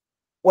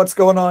What's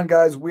going on,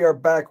 guys? We are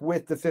back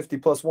with the 50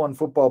 plus 1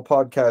 football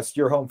podcast,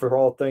 your home for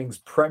all things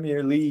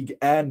Premier League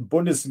and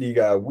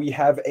Bundesliga. We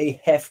have a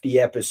hefty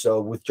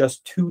episode with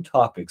just two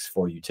topics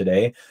for you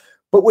today.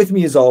 But with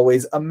me, as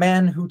always, a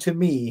man who to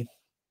me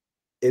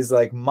is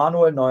like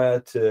Manuel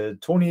Neuer to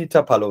Toni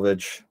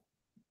Tapalovic.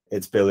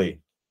 It's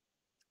Billy.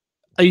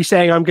 Are you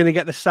saying I'm going to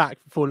get the sack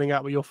for falling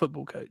out with your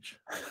football coach?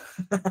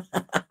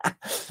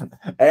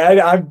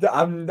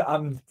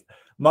 I'm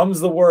mum's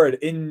the word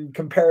in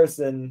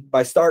comparison,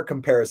 by stark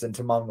comparison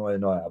to Manuel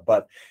Neuer.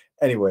 But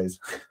anyways.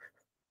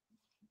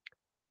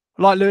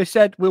 Like Lewis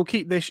said, we'll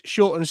keep this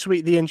short and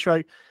sweet, the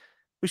intro.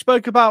 We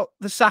spoke about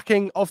the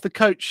sacking of the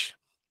coach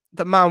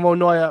that Manuel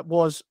Neuer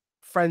was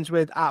friends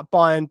with at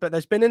Bayern, but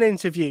there's been an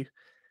interview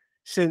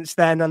since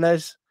then, and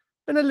there's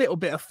been a little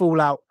bit of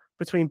fallout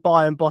between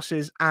Bayern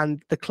bosses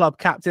and the club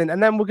captain.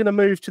 And then we're going to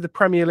move to the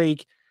Premier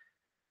League.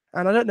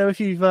 And I don't know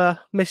if you've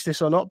missed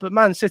this or not, but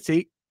Man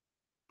City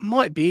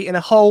might be in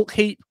a whole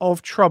heap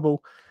of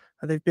trouble.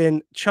 They've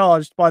been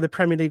charged by the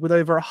Premier League with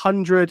over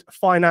 100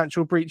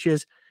 financial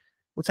breaches.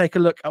 We'll take a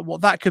look at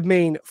what that could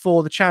mean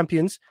for the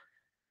champions.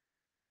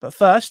 But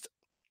first,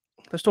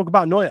 let's talk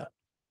about Neuer.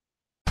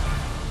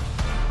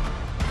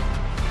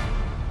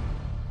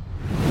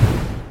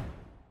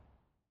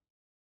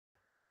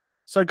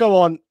 So go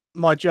on,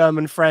 my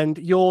German friend.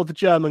 You're the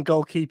German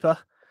goalkeeper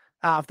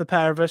out of the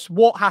pair of us.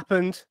 What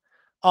happened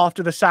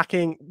after the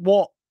sacking?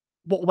 What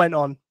went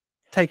on?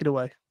 Take it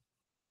away.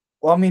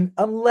 Well, I mean,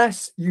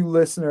 unless you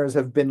listeners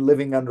have been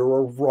living under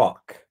a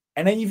rock,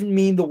 and I even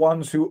mean the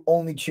ones who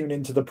only tune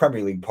into the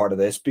Premier League part of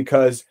this,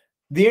 because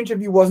the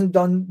interview wasn't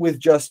done with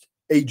just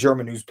a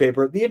German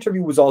newspaper. The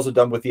interview was also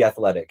done with The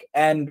Athletic,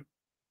 and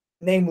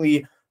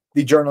namely,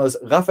 the journalist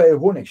Raphael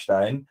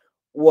Honigstein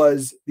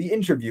was the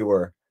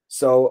interviewer.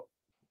 So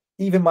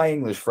even my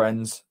English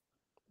friends,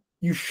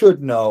 you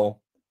should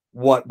know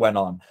what went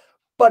on.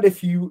 But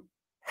if you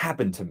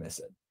happen to miss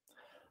it,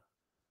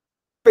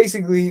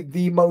 basically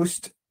the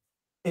most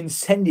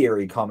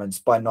incendiary comments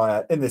by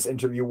Neuer in this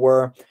interview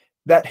were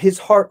that his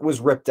heart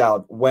was ripped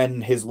out when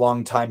his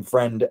longtime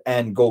friend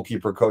and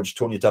goalkeeper coach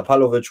Toni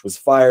Tapalovic was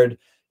fired.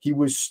 He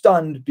was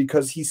stunned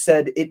because he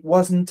said it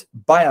wasn't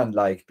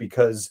Bayern-like,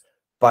 because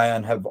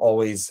Bayern have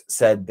always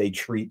said they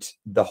treat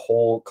the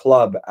whole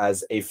club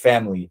as a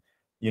family.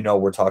 You know,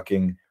 we're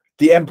talking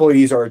the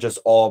employees are just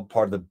all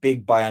part of the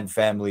big Bayern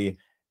family,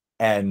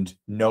 and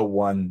no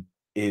one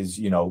is,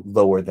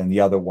 lower than the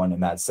other one in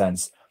that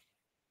sense.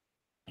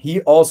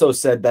 He also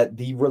said that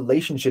the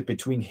relationship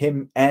between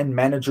him and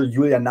manager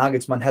Julian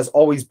Nagelsmann has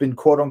always been,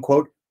 quote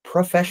unquote,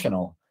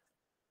 professional,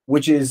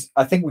 which is,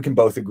 I think we can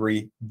both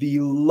agree, the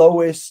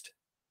lowest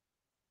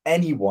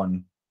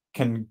anyone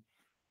can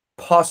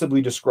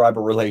possibly describe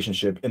a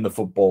relationship in the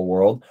football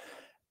world.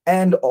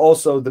 And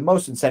also the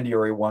most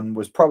incendiary one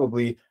was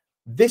probably,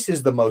 this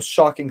is the most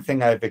shocking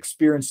thing I've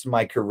experienced in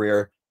my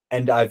career,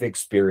 and I've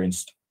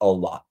experienced a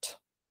lot.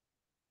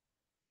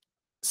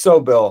 So,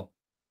 Bill,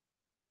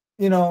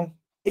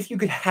 if you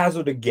could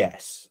hazard a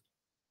guess,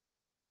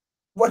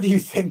 what do you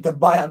think the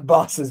Bayern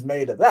boss has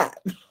made of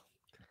that?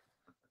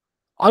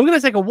 I'm going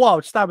to take a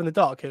wild stab in the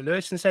dark here,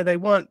 Lewis, and say they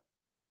weren't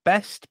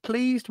best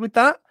pleased with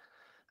that.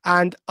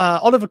 And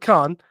Oliver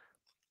Kahn,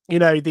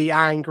 the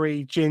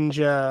angry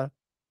ginger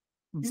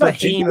behemoth.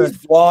 He's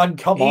blonde.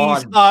 Come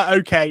on.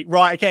 Okay,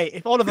 right. Okay.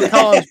 If Oliver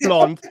Kahn's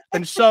blonde,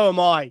 then so am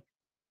I.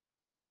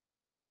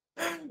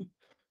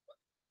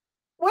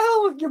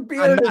 Well, your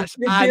beard is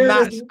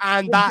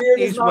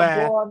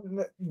where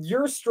blonde.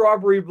 You're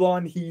strawberry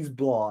blonde. He's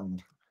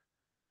blonde.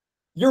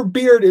 Your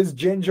beard is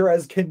ginger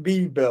as can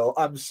be, Bill.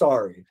 I'm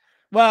sorry.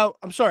 Well,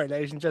 I'm sorry,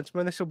 ladies and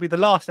gentlemen. This will be the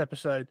last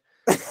episode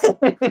of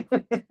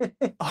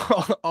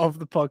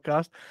the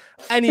podcast.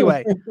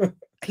 Anyway,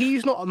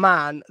 he's not a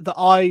man that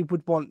I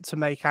would want to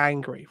make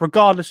angry,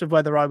 regardless of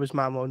whether I was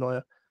Manuel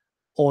Neuer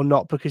or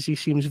not, because he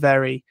seems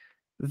very,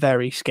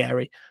 very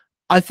scary.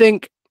 I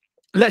think,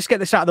 let's get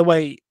this out of the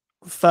way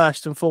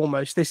first and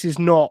foremost. This is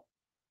not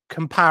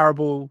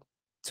comparable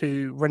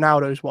to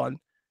Ronaldo's one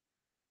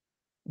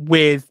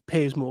with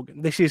Piers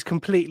Morgan. This is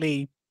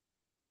completely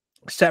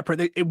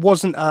separate. It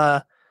wasn't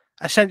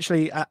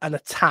essentially an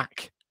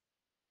attack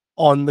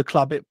on the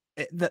club.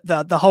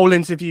 The whole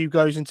interview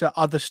goes into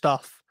other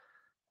stuff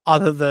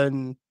other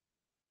than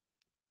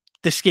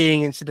the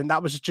skiing incident.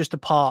 That was just a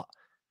part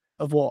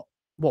of what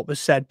was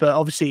said. But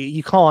obviously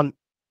you can't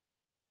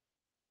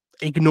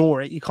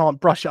ignore it. You can't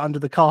brush it under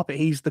the carpet.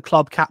 He's the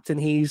club captain.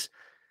 He's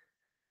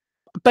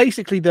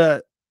basically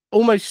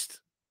almost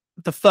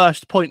the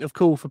first point of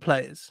call for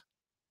players.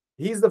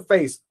 He's the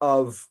face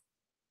of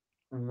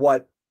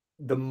what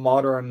the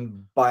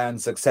modern Bayern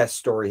success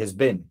story has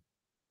been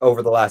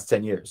over the last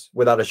 10 years,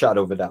 without a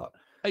shadow of a doubt.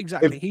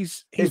 Exactly.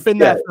 He's been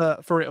there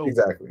for it all.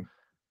 Exactly.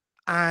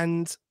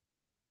 And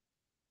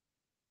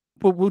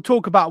we'll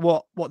talk about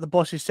what the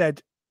boss has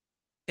said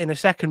in a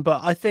second.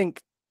 But I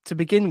think to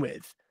begin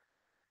with,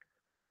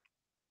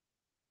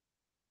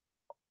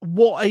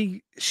 what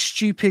a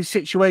stupid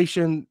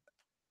situation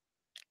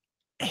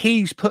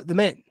he's put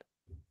them in.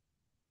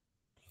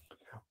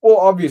 Well,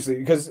 obviously,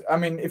 because I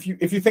mean, if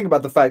you think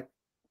about the fact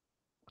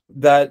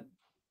that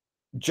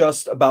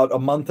just about a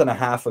month and a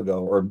half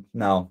ago, or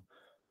now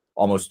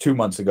almost 2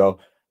 months ago,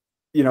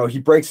 he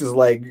breaks his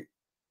leg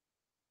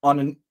on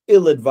an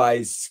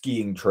ill-advised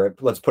skiing trip.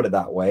 Let's put it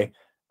that way.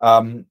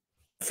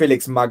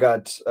 Felix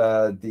Magath,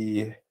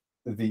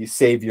 the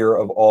savior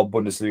of all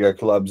Bundesliga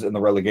clubs in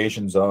the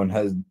relegation zone,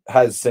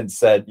 has since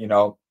said,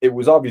 it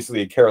was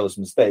obviously a careless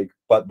mistake,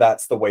 but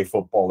that's the way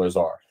footballers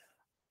are.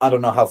 I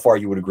don't know how far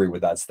you would agree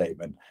with that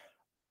statement.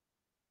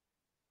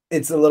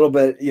 It's a little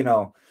bit,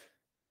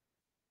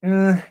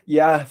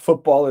 yeah,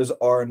 footballers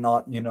are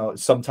not,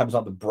 sometimes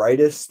not the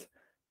brightest.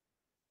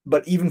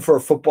 But even for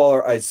a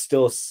footballer, I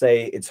still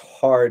say it's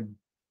hard,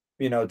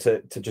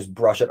 to just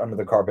brush it under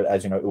the carpet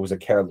as, it was a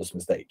careless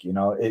mistake.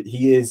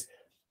 He is.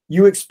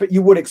 You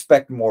would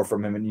expect more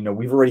from him, and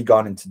we've already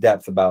gone into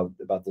depth about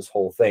this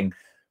whole thing.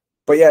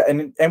 But yeah,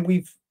 and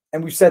we've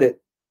said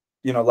it,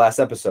 last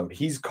episode.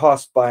 He's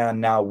cost Bayern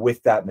now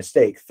with that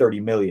mistake 30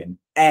 million,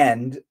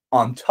 and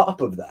on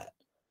top of that,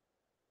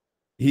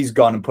 he's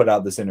gone and put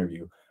out this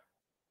interview.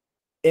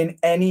 In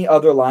any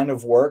other line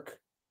of work,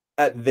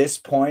 at this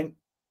point,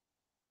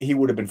 he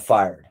would have been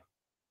fired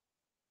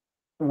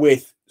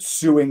with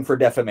suing for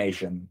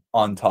defamation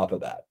on top of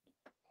that.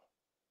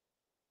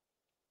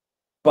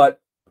 But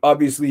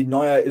obviously,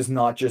 Neuer is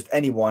not just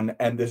anyone,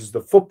 and this is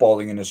the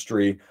footballing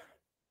industry.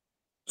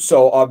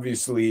 So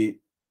obviously,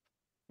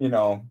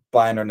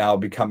 Bayern are now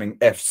becoming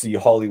FC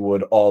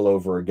Hollywood all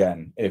over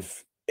again.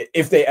 If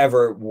they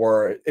ever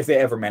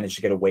managed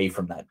to get away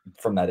from that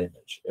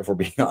image, if we're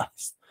being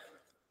honest.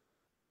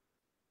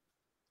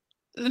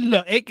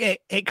 Look,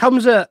 it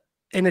comes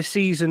in a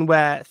season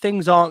where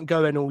things aren't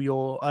going all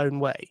your own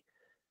way.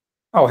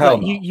 Oh hell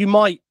no.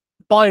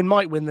 Bayern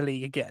might win the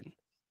league again,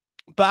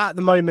 but at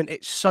the moment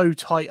it's so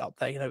tight up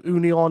there.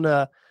 Union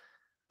are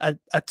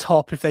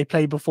top if they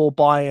play before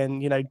Bayern.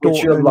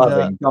 Which you're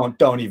loving.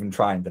 Don't even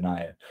try and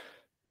deny it.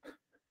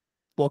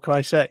 What can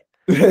I say?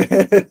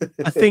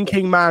 A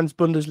thinking man's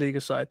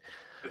Bundesliga side,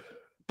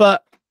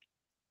 but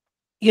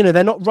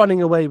they're not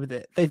running away with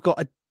it. They've got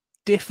a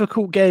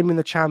difficult game in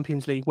the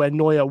Champions League where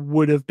Neuer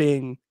would have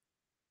been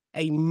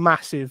a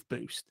massive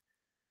boost.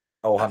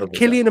 Oh, 100%.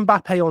 Kylian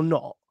Mbappe or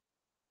not,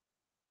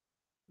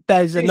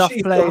 there's enough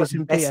players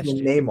in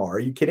PSG. Neymar, are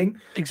you kidding?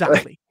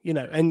 Exactly.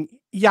 And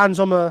Jan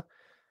Sommer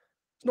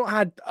not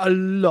had a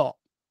lot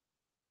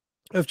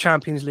of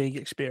Champions League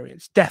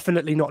experience.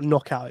 Definitely not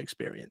knockout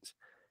experience.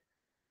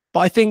 But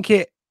I think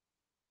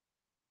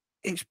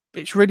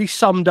it's really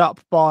summed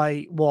up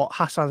by what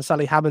Hasan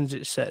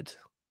Salihamidzic said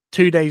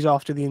 2 days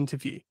after the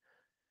interview,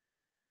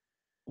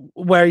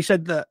 where he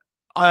said that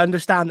I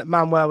understand that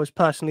Manuel was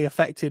personally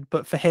affected,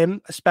 but for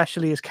him,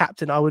 especially as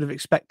captain, I would have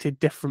expected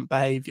different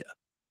behavior.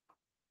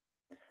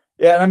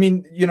 Yeah, and I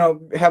mean,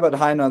 Herbert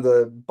Heiner,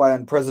 the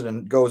Bayern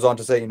president, goes on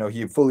to say,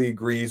 he fully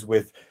agrees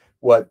with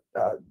what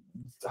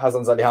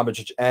Hasan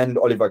Salihamidzic and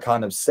Oliver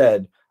Kahn have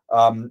said,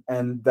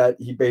 and that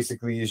he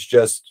basically is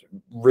just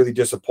really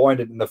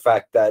disappointed in the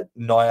fact that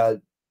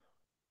Neuer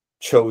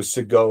chose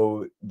to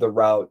go the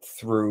route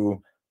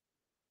through,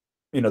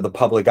 the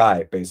public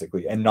eye,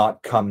 basically, and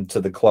not come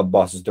to the club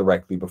bosses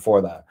directly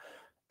before that.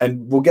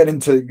 And we'll get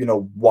into,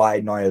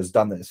 why Neuer has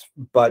done this.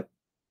 But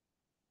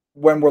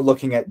when we're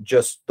looking at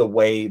just the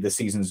way the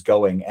season's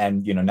going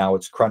and, now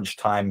it's crunch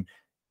time,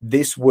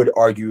 this would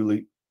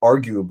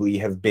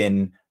arguably have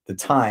been the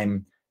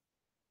time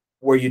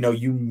where,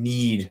 you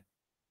need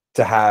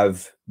to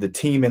have the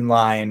team in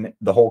line,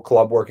 the whole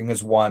club working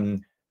as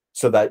one,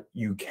 so that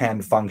you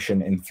can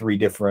function in 3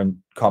 different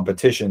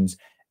competitions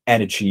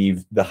and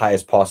achieve the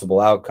highest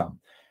possible outcome.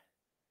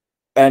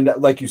 And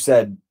like you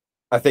said,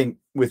 I think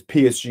with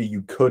PSG,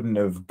 you couldn't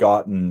have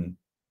gotten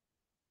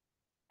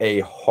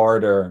a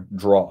harder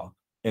draw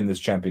in this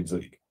Champions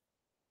League.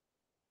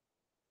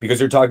 Because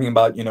you're talking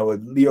about, a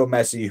Leo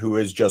Messi who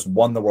has just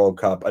won the World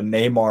Cup, a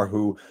Neymar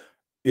who,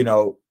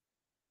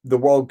 the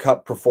World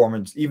Cup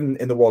performance, even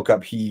in the World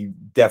Cup, he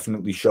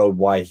definitely showed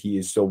why he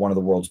is still one of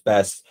the world's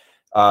best.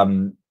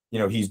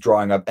 He's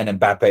drawing up, and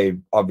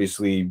Mbappe,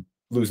 obviously,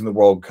 losing the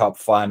World Cup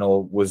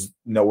final was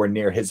nowhere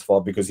near his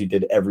fault because he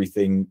did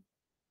everything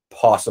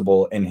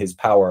possible in his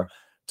power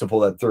to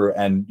pull that through.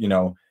 And,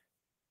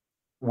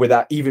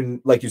 without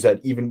even, like you said,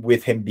 even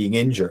with him being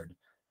injured,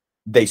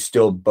 they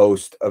still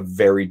boast a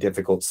very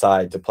difficult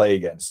side to play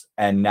against.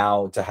 And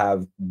now to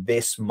have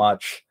this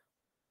much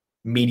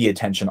media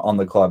attention on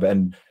the club,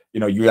 and,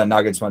 Julian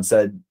Nagelsmann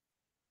said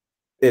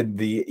in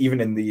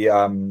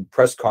the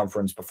press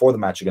conference before the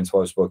match against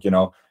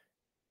Wolfsburg,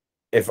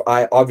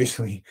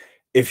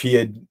 if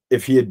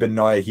he had been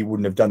Neuer, he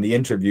wouldn't have done the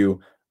interview,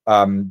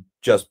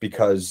 just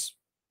because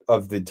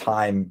of the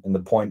time and the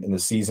point in the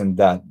season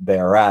that they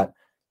are at.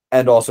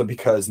 And also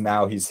because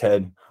now he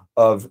said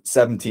of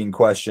 17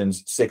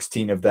 questions,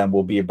 16 of them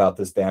will be about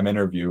this damn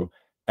interview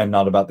and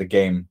not about the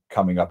game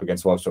coming up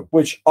against Wolfsburg,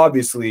 which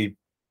obviously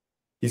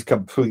he's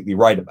completely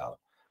right about.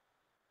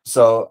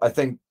 So I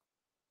think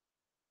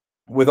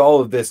with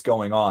all of this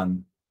going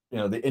on,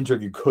 the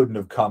interview couldn't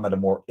have come at a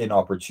more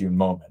inopportune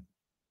moment.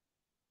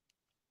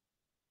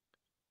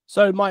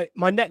 So my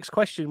next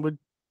question would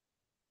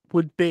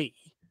be,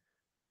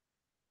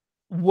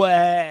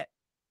 what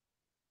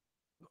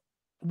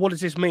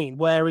does this mean?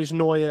 Where is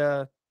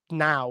Neuer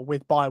now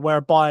with Bayern? Where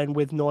are Bayern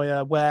with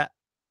Neuer? Where,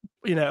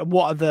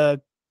 what are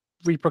the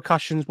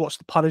repercussions? What's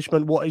the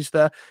punishment? Do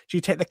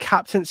you take the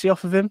captaincy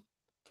off of him?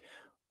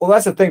 Well,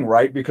 that's the thing,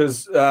 right?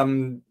 Because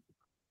Lothar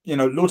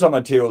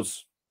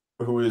Matthäus,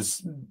 who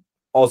is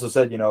also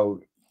said,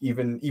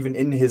 even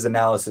in his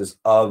analysis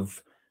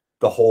of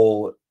the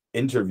whole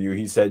interview,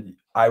 he said,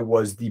 I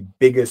was the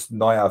biggest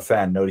Neuer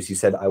fan. Notice he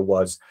said I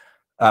was.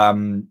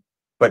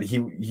 But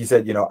he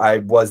said, I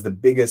was the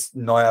biggest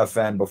Neuer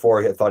fan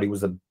before. I thought he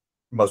was the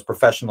most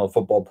professional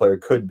football player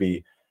could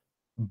be.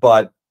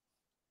 But,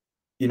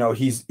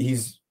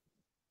 he's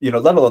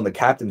let alone the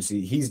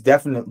captaincy, he's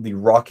definitely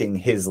rocking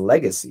his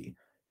legacy.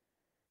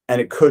 And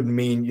it could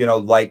mean,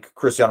 like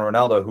Cristiano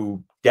Ronaldo,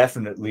 who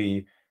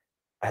definitely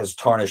has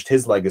tarnished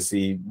his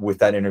legacy with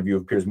that interview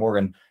with Piers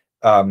Morgan.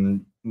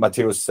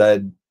 Matthäus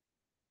said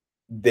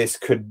this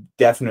could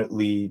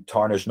definitely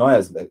tarnish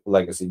Neuer's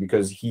legacy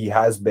because he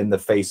has been the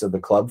face of the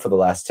club for the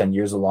last 10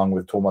 years, along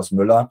with Thomas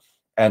Müller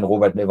and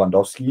Robert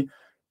Lewandowski.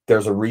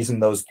 There's a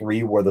reason those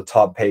three were the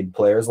top paid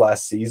players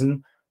last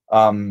season.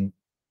 Lewandowski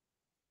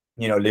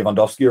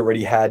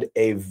already had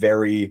a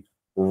very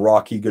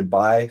rocky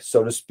goodbye,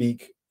 so to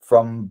speak,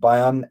 from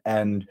Bayern.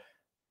 And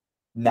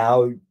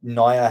now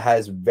Neuer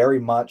has very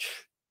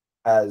much,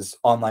 as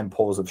online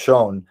polls have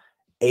shown,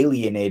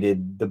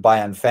 alienated the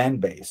Bayern fan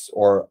base,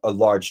 or a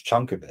large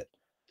chunk of it.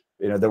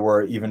 There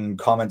were even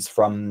comments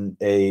from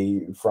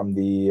the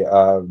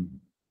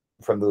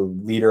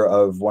leader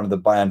of one of the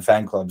Bayern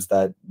fan clubs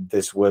that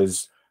this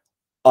was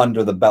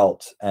under the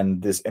belt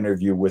and this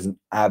interview was an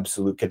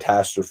absolute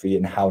catastrophe,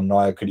 and how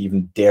Neuer could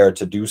even dare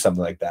to do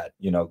something like that,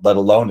 let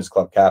alone his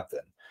club captain.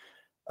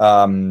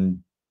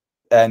 And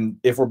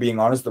if we're being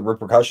honest, the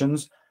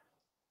repercussions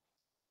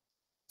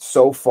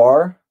so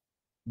far,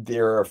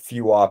 there are a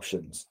few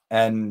options.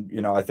 And,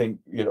 I think,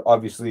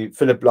 obviously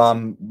Philipp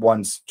Lahm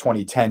once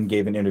 2010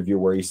 gave an interview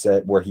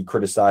where he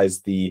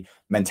criticized the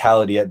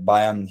mentality at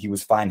Bayern. He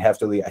was fined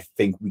heftily. I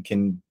think we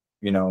can,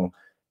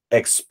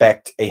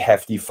 expect a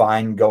hefty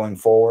fine going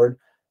forward.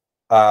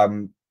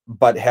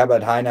 But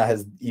Herbert Heine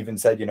has even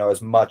said,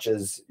 as much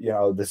as,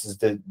 this has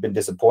been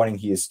disappointing,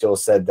 he has still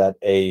said that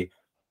a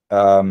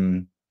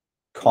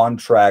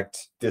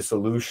contract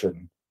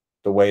dissolution,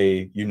 the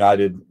way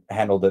United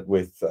handled it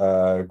with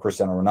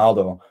Cristiano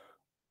Ronaldo,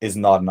 is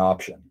not an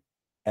option.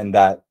 And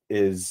that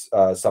is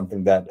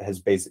something that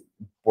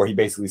where he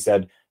basically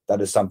said that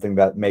is something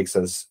that makes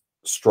us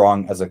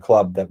strong as a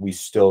club, that we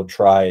still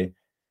try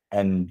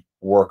and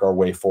work our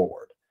way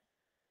forward.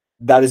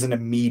 That is an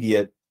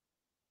immediate,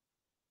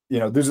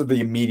 those are the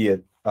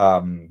immediate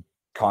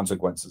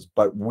consequences,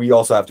 but we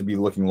also have to be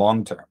looking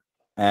long-term.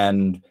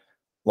 And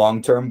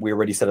long-term, we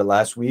already said it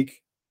last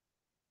week,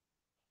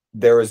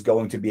 there is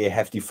going to be a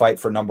hefty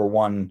fight for number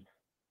one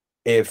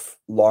if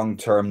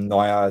long-term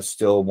Neuer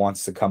still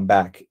wants to come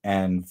back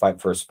and fight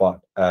for a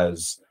spot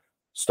as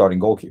starting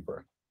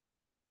goalkeeper.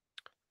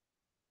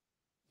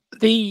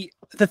 The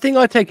thing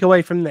I take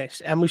away from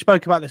this, and we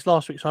spoke about this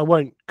last week, so I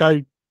won't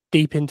go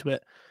deep into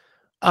it,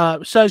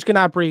 Serge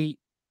Gnabry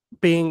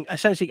being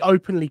essentially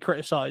openly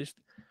criticised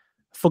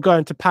for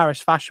going to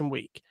Paris Fashion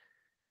Week.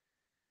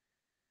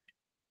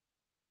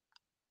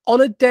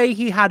 On a day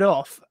he had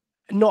off,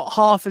 not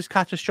half as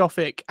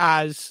catastrophic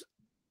as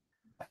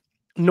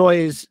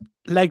Neuer's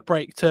leg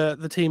break to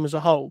the team as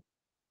a whole.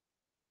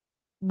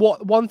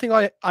 One thing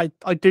I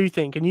do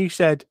think, and you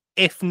said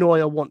if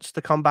Neuer wants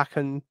to come back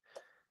and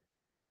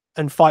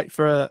fight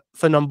for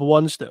number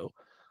one still,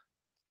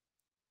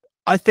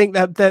 I think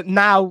that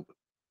now,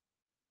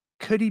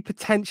 could he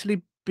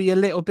potentially be a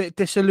little bit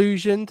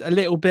disillusioned, a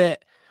little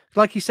bit,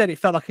 like you said, it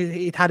felt like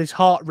he'd had his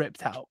heart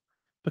ripped out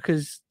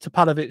because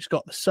Topalovic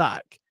got the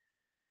sack.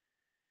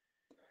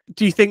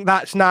 Do you think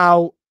that's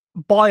now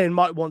Bayern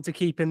might want to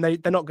keep him? They're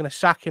not going to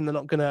sack him. They're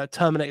not going to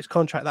terminate his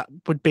contract. That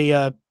would be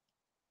a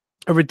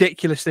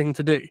ridiculous thing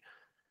to do.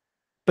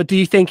 But do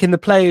you think in the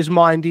player's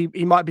mind, he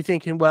might be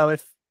thinking, well,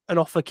 if an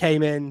offer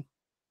came in,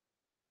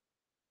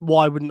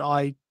 why wouldn't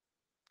I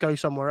go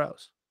somewhere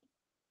else?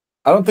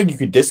 I don't think you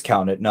could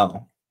discount it,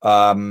 no.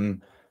 But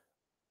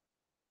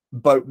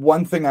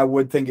one thing I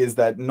would think is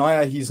that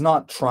Neuer, he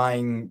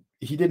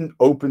didn't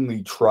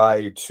openly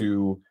try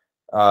to,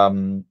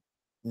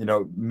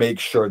 make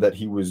sure that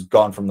he was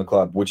gone from the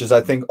club, which is,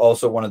 I think,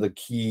 also one of the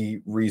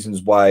key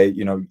reasons why,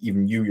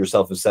 even you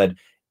yourself have said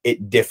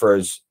it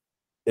differs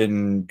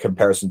in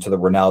comparison to the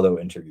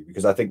Ronaldo interview,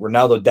 because I think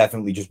Ronaldo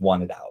definitely just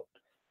wanted out.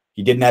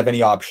 He didn't have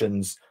any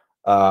options.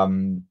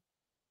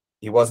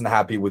 He wasn't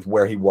happy with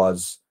where he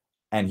was,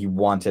 and he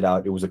wanted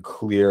out. It was a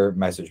clear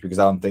message, because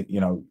I don't think,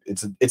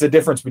 it's a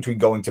difference between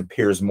going to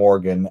Piers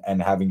Morgan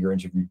and having your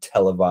interview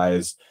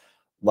televised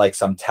like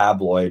some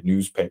tabloid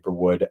newspaper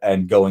would,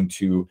 and going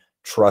to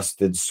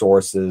trusted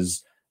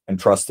sources and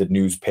trusted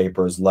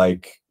newspapers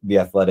like The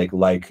Athletic,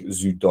 like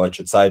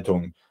Süddeutsche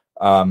Zeitung.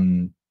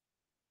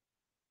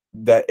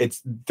 that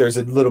there's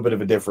a little bit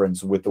of a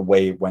difference with the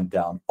way it went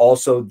down.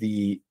 Also,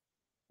 the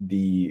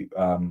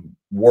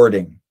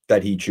wording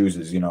that he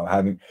chooses,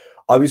 having,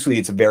 obviously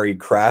it's very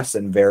crass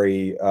and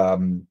very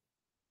and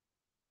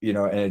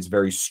it's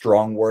very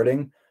strong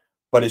wording,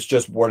 but it's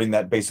just wording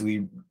that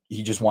basically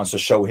he just wants to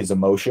show his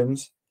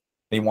emotions.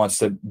 He wants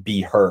to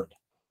be heard,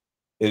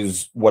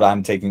 is what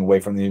I'm taking away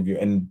from the interview.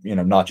 And,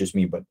 not just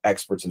me, but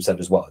experts have said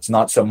as well. It's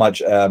not so much,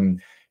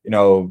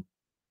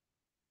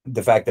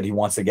 the fact that he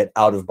wants to get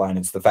out of Bayern,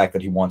 it's the fact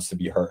that he wants to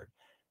be heard.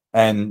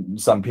 And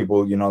some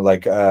people,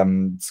 like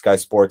Sky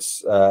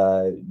Sports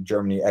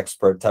Germany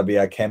expert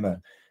Tabea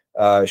Kemme,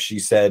 she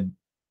said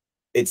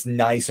it's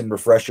nice and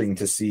refreshing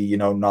to see,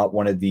 not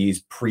one of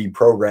these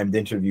pre-programmed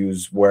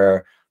interviews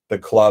where the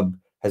club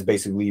has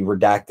basically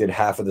redacted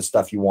half of the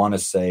stuff you want to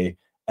say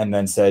and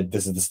then said,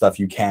 this is the stuff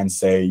you can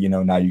say,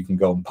 now you can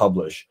go and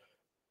publish.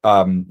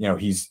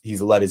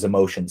 He's let his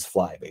emotions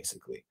fly,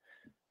 basically.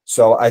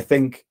 So I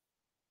think,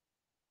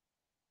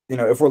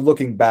 if we're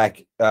looking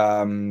back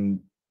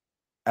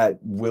at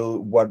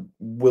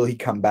will he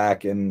come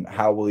back and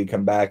how will he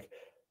come back,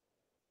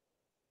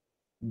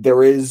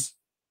 there is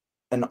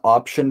an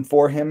option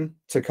for him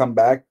to come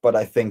back, but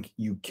I think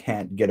you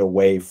can't get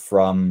away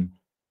from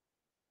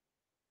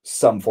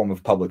some form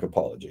of public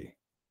apology,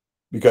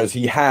 because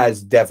he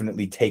has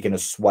definitely taken a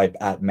swipe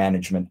at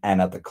management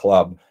and at the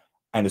club,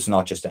 and it's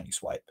not just any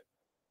swipe.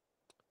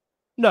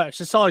 No, it's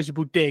a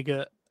sizable dig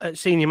at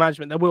senior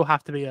management. There will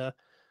have to be a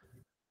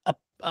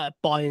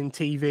Bayern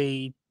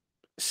TV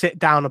sit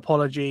down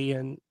apology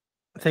and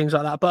things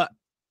like that. But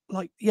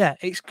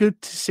it's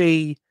good to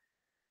see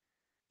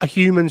a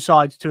human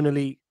side to an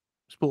elite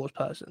sports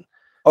person.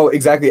 Oh,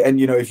 exactly. And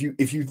if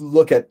you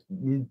look at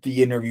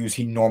the interviews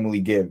he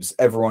normally gives,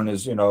 everyone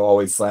is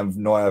always slammed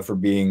Neuer for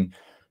being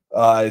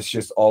it's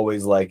just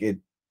always like it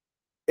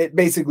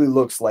basically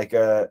looks like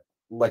a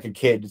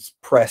kid's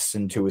pressed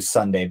into his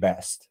Sunday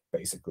best,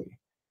 basically.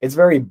 It's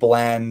very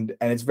bland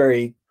and it's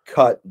very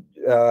cut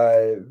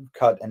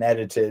and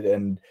edited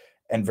and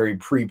very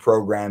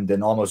pre-programmed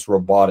and almost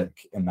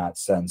robotic in that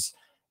sense.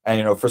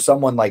 And for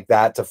someone like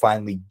that to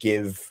finally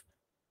give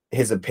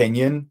his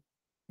opinion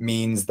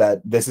means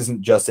that this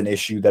isn't just an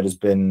issue that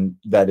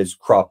is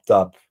cropped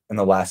up in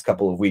the last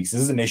couple of weeks.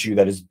 This is an issue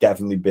that has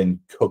definitely been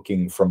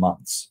cooking for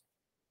months.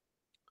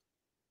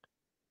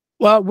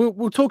 Well,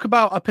 we'll talk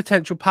about a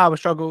potential power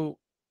struggle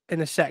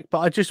in a sec, but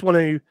I just want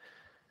to.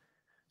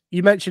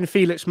 You mentioned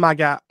Felix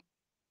Magath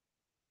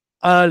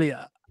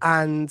earlier,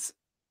 and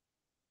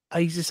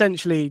he's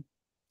essentially,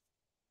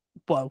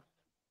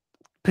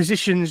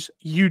 positions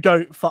you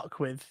don't fuck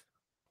with.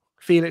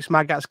 Felix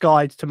Magath's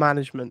guide to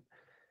management.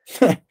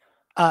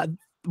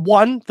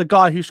 One, the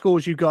guy who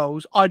scores you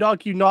goals. I'd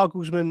argue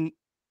Nagelsmann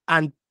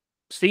and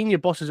senior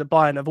bosses at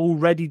Bayern have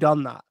already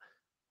done that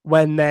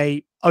when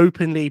they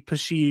openly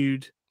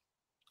pursued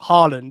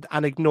Haaland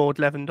and ignored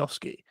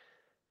Lewandowski.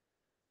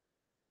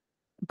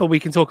 But we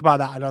can talk about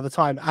that another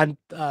time. And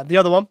the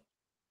other one,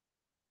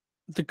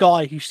 the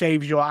guy who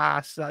saves your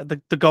ass,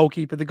 the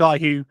goalkeeper, the guy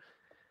who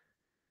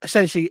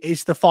essentially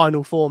is the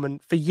final form. And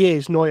for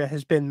years, Neuer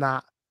has been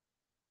that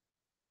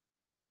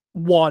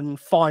one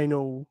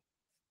final.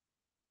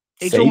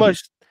 It's Save.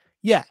 Almost,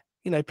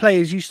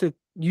 players used to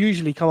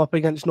usually come up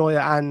against Neuer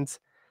and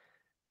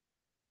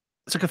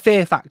it's like a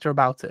fear factor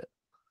about it.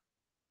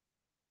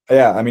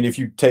 Yeah, I mean, if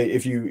you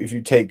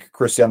take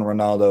Cristiano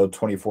Ronaldo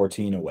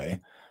 2014 away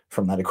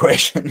from that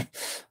equation,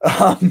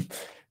 I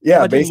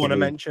didn't want to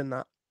mention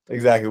that.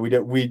 Exactly,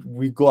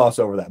 we gloss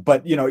over that,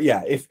 but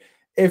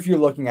if you're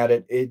looking at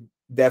it, it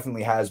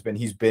definitely has been.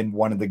 He's been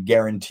one of the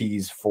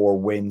guarantees for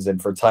wins and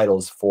for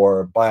titles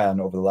for Bayern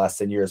over the last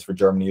 10 years for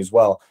Germany as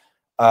well.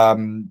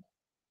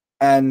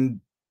 And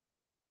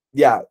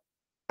yeah,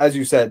 as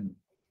you said.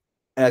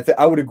 And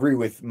I would agree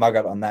with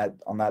Magath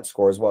on that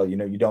score as well.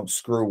 You don't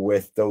screw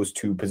with those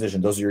two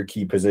positions. Those are your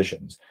key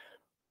positions.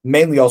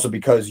 Mainly also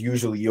because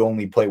usually you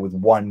only play with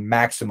one,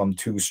 maximum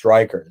two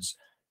strikers,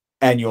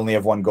 and you only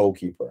have one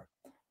goalkeeper.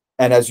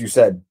 And as you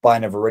said,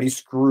 Bayern have already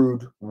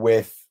screwed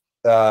with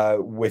the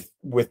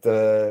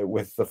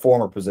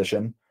former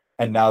position,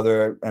 and now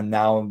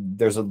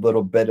there's a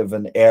little bit of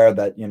an air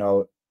that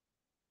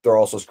they're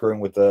also screwing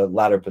with the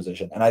latter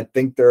position. And I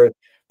think there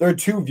are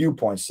two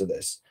viewpoints to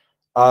this.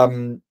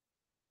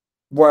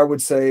 Where I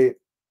would say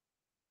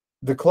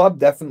the club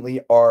definitely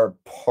are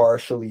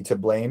partially to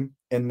blame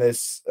in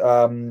this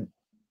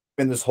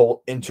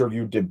whole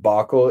interview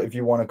debacle, if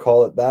you want to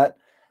call it that,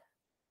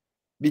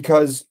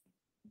 because,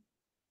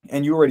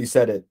 and you already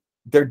said it,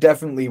 there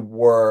definitely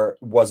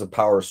was a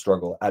power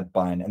struggle at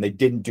Bayern, and they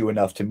didn't do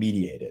enough to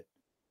mediate it.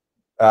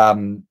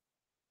 And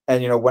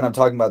when I'm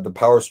talking about the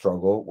power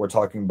struggle, we're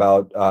talking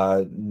about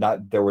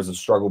there was a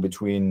struggle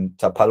between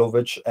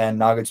Tapalovic and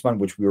Nagelsmann,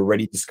 which we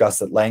already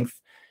discussed at length.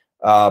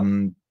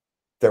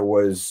 There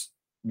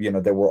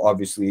were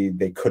obviously,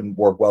 they couldn't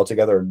work well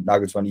together.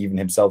 Nagelsmann even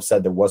himself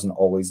said there wasn't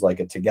always like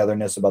a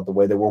togetherness about the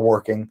way they were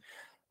working.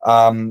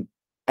 And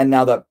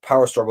now that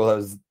power struggle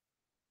has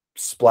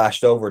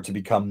splashed over to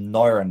become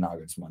Neuer and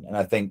Nagelsmann. And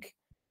I think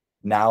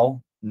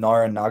now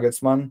Neuer and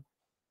Nagelsmann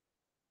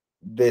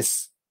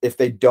if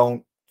they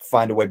don't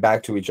find a way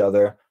back to each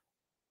other,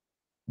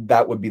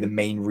 that would be the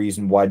main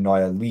reason why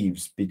Neuer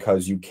leaves,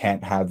 because you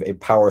can't have a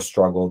power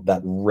struggle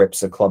that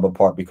rips a club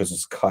apart because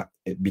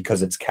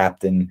it's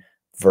captain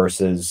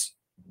versus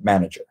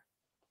manager.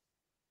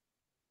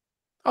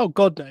 Oh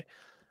God, no.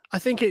 I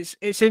think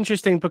it's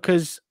interesting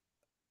because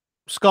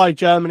Sky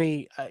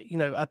Germany,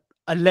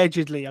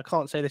 allegedly, I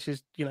can't say this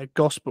is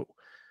gospel,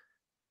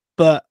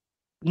 but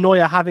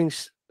Neuer having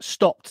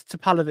stopped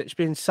Topalovic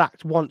being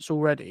sacked once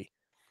already,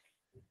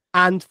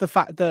 and the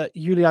fact that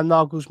Julian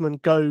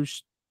Nagelsmann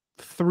goes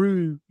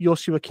through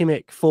Joshua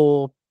Kimmich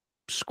for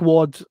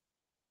squad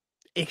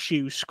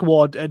issues,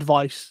 squad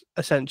advice,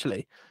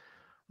 essentially,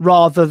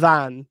 rather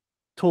than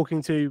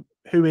talking to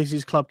who is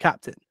his club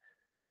captain.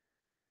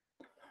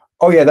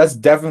 Oh yeah, that's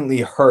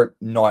definitely hurt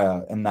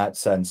Neuer in that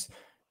sense.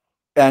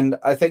 And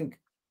I think,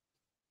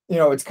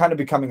 it's kind of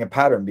becoming a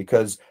pattern,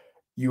 because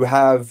you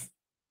had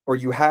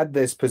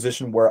this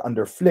position where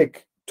under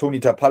Flick, Toni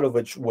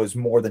Tapalovic was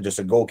more than just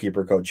a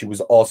goalkeeper coach. He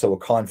was also a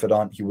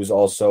confidant. He was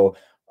also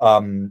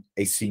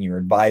a senior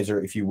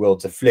advisor, if you will,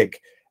 to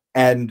Flick.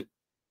 And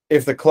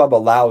if the club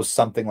allows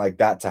something like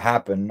that to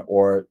happen,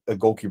 or a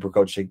goalkeeper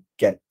coach to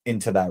get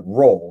into that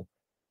role,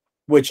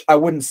 which I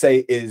wouldn't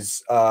say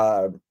is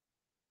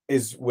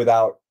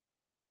without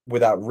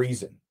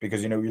reason,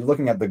 because you're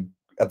looking at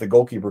the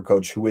goalkeeper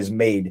coach who has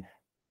made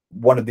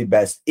one of the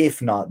best,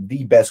 if not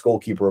the best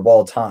goalkeeper of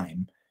all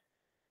time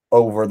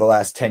over the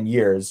last 10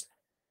 years.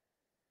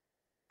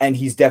 And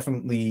he's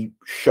definitely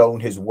shown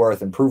his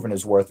worth and proven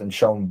his worth and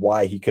shown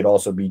why he could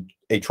also be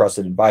a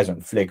trusted advisor.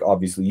 And Flick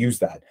obviously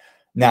used that.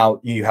 Now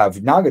you have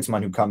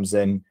Nagelsmann who comes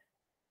in,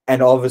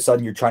 and all of a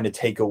sudden you're trying to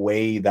take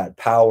away that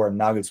power. And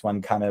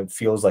Nagelsmann kind of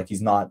feels like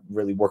he's not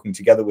really working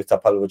together with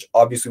Tapalovic.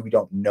 Obviously, we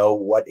don't know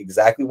what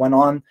exactly went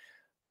on,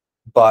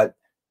 but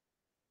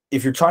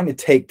if you're trying to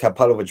take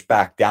Tapalovic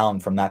back down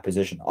from that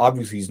position,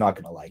 obviously he's not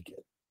going to like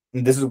it.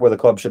 And this is where the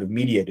club should have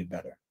mediated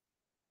better.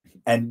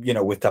 And,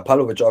 with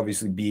Tapalovic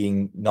obviously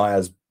being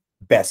Neuer's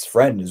best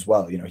friend as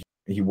well,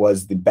 he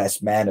was the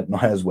best man at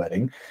Neuer's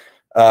wedding.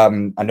 I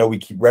know we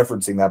keep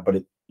referencing that, but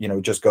it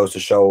just goes to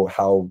show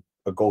how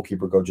a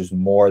goalkeeper coach is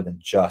more than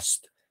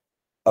just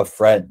a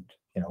friend,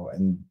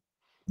 and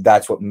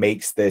that's what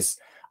makes this,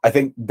 I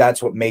think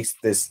that's what makes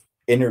this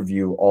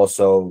interview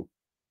also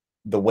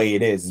the way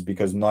it is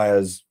because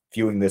Neuer's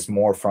viewing this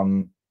more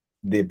from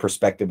the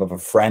perspective of a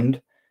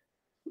friend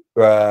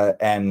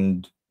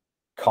and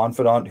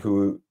confidant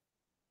who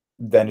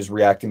then is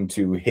reacting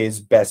to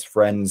his best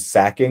friend's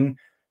sacking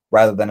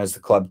rather than as the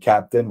club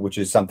captain, which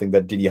is something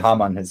that Didi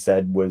Hamann has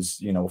said was,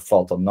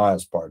 fault on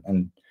Neuer's part,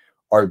 and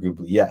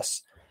arguably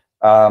yes.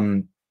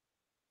 But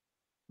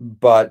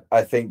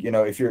I think,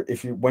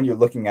 when you're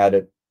looking at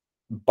it,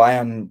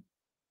 Bayern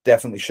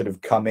definitely should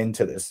have come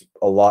into this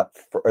a lot,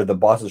 or the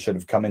bosses should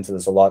have come into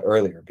this a lot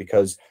earlier,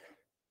 because,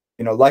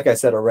 like I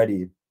said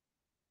already,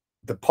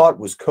 the pot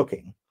was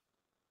cooking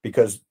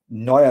because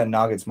Neuer and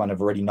Nagelsmann have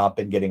already not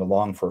been getting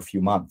along for a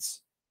few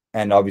months.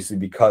 And obviously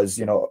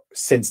because,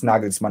 since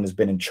Nagelsmann has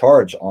been in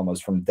charge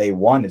almost from day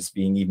one, it's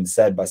being even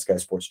said by Sky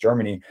Sports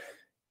Germany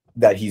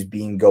that he's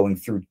been going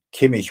through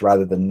Kimmich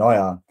rather than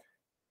Neuer.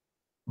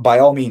 By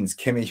all means,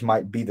 Kimmich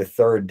might be the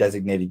third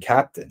designated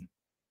captain.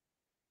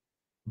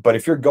 But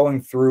if you're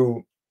going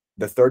through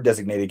the third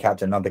designated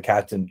captain, not the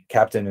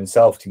captain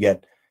himself, to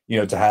get,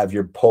 to have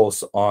your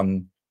pulse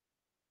on,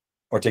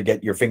 or to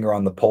get your finger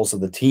on the pulse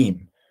of the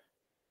team,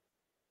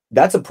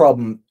 that's a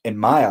problem in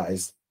my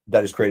eyes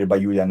that is created by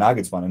Julian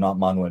Nagelsmann and not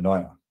Manuel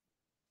Neuer.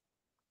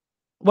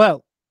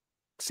 Well,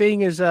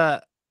 seeing as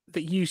that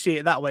you see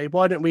it that way,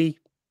 why don't we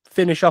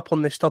finish up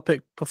on this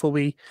topic before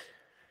we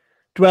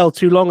dwell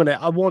too long on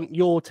it? I want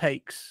your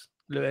takes,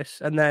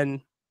 Lewis, and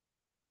then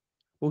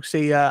we'll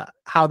see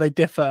how they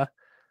differ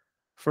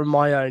from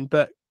my own.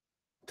 But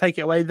take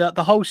it away. The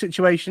whole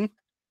situation,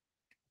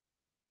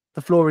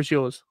 the floor is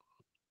yours.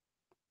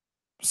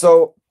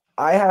 So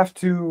I have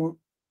to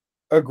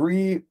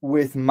agree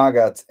with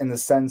Magath in the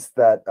sense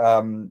that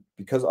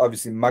because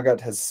obviously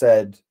Magath has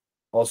said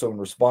also in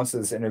response to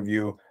this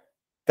interview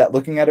that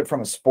looking at it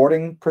from a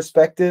sporting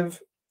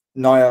perspective,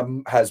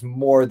 Neuer has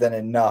more than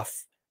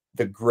enough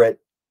the grit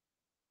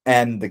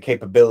and the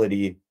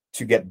capability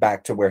to get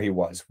back to where he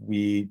was.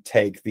 We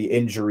take the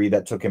injury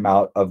that took him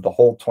out of the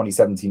whole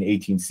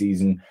 2017-18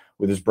 season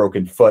with his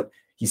broken foot.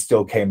 He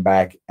still came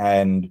back,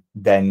 and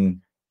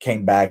then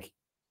came back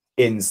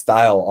in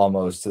style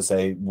almost, to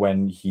say,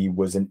 when he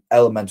was an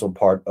elemental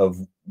part of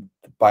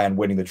Bayern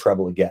winning the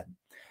treble again.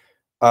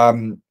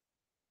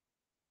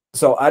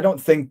 So I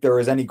don't think there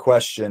is any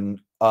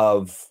question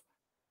of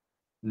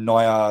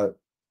Neuer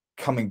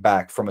coming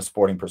back from a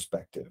sporting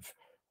perspective.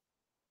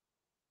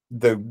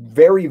 The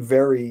very,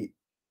 very,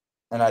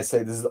 and I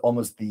say this is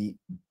almost the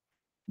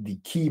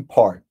key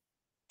part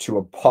to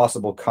a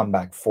possible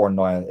comeback for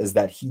Neuer, is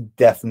that he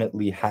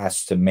definitely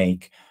has to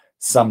make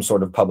some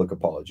sort of public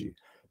apology,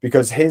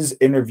 because his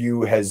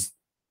interview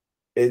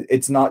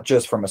it's not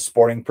just from a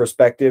sporting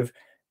perspective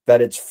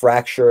that it's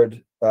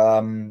fractured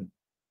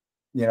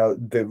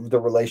the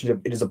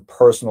relationship. It is a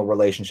personal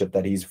relationship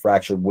that he's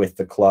fractured with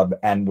the club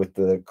and with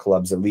the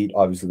club's elite,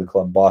 obviously the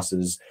club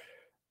bosses.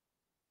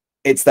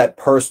 It's that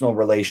personal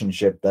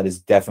relationship that has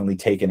definitely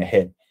taken a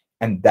hit,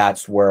 and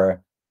that's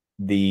where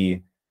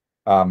the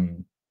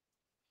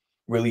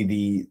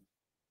really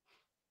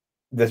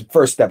the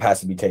first step has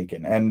to be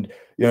taken. And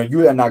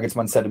Julian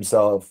Nagelsmann said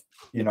himself,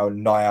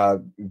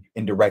 Neuer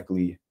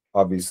indirectly,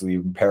 obviously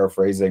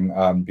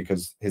paraphrasing,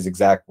 because his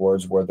exact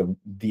words were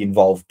the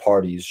involved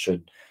parties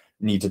should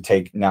need to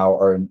take now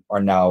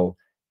are now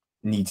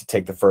need to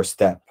take the first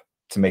step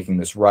to making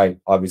this right.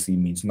 Obviously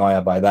means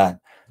Neuer by that.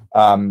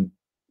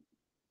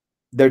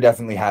 There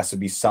definitely has to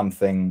be some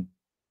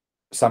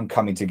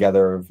coming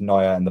together of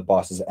Neuer and the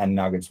bosses and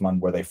Nagelsmann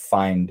where they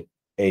find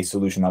a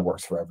solution that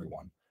works for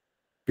everyone.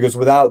 Because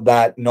without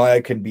that,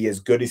 Neuer can be as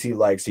good as he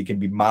likes. He can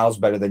be miles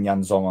better than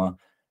Jan Sommer,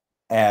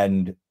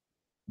 and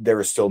there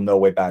is still no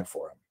way back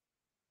for him.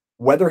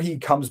 Whether he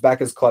comes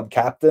back as club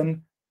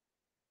captain,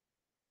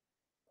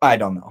 I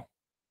don't know.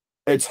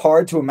 It's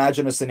hard to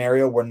imagine a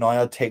scenario where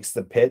Neuer takes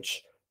the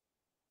pitch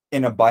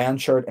in a Bayern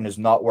shirt and is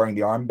not wearing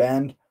the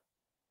armband,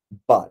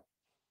 but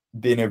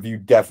the interview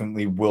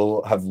definitely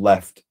will have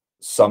left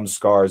some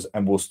scars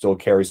and will still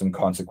carry some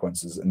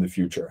consequences in the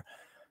future.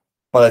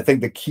 But I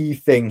think the key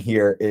thing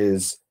here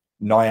is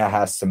Neuer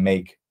has to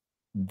make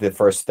the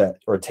first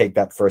step or take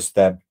that first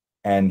step,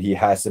 and he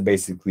has to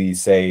basically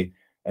say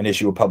and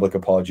issue a public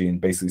apology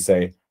and basically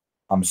say,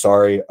 I'm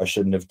sorry, I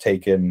shouldn't have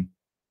taken,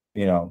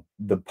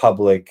 the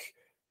public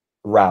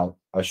route.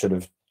 I should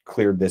have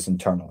cleared this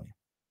internally.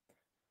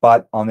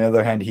 But on the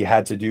other hand, he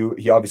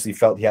obviously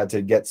felt he had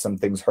to get some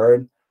things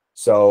heard.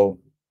 So,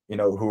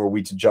 who are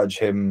we to judge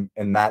him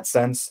in that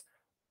sense?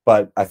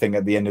 But I think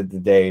at the end of the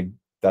day,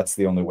 that's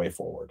the only way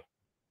forward.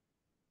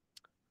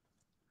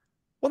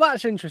 Well,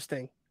 that's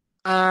interesting.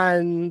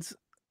 And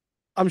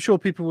I'm sure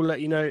people will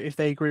let you know if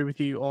they agree with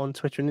you on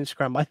Twitter and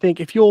Instagram. I think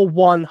if you're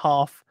one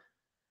half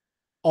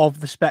of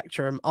the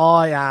spectrum,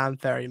 I am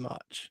very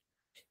much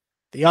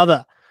the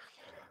other.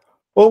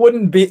 Well,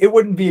 it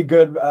wouldn't be a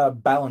good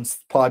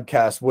balanced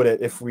podcast, would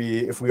it, if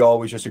we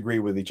always just agree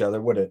with each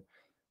other, would it?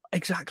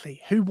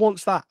 Exactly. Who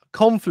wants that?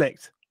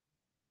 Conflict.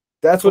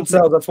 That's what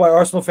sells. That's why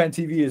Arsenal Fan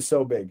TV is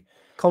so big.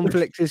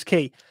 Conflict is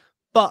key.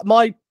 But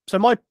my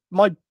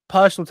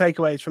personal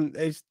takeaways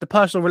is the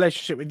personal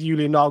relationship with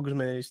Julian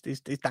Nagelsmann is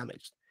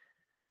damaged.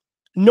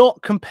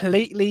 Not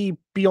completely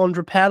beyond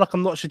repair. Like,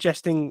 I'm not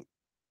suggesting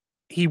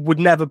he would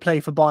never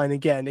play for Bayern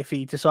again if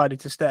he decided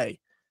to stay.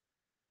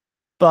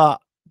 But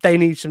they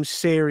need some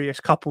serious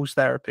couples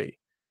therapy.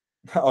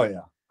 Oh,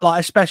 yeah. Like,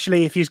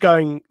 especially if he's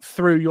going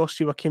through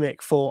Joshua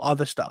Kimmich for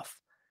other stuff.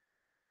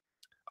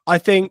 I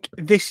think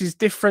this is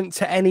different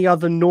to any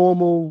other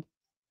normal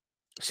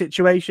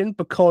situation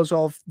because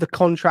of the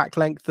contract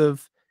length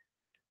of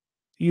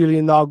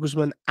Julian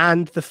Nagelsmann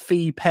and the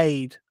fee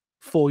paid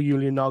for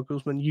Julian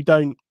Nagelsmann. You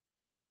don't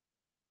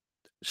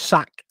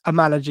sack a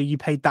manager you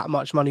paid that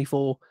much money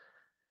for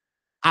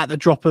at the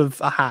drop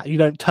of a hat. You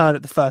don't turn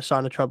at the first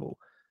sign of trouble.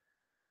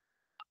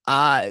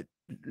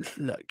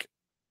 Look,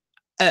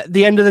 at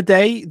the end of the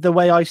day, the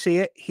way I see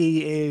it,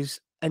 he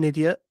is an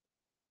idiot.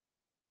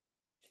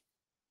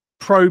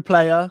 Pro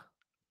player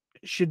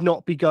should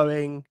not be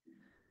going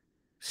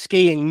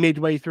skiing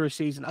midway through a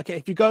season. Okay,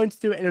 if you're going to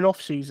do it in an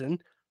off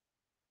season,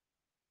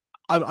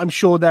 I'm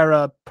sure there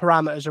are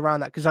parameters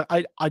around that, because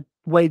I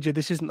wager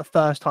this isn't the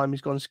first time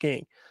he's gone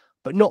skiing,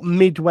 but not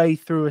midway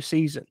through a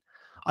season.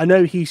 I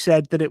know he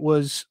said that it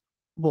was,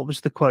 what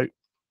was the quote?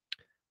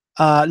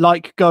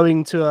 Like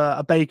going to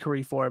a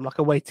bakery for him, like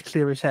a way to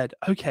clear his head.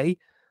 Okay,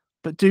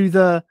 but do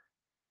the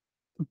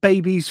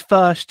baby's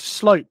first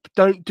slope.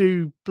 Don't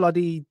do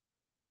bloody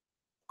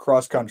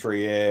cross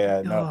country.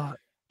 Yeah, no. Oh,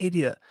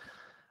 idiot.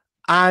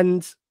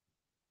 And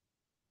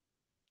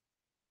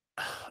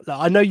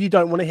I know you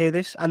don't want to hear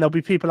this, and there'll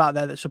be people out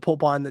there that support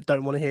Bayern that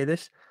don't want to hear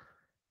this.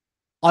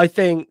 I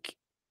think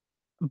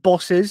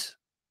bosses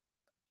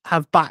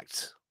have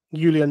backed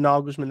Julian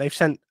Nagelsmann. They've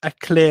sent a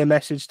clear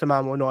message to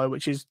Manuel Neuer,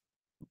 which is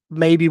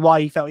maybe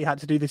why he felt he had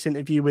to do this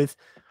interview with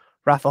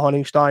Rafa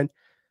Honigstein.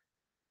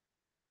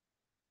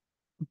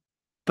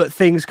 But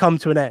things come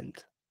to an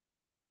end.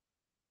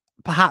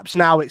 Perhaps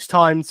now it's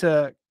time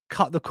to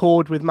cut the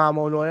cord with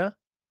Manuel Neuer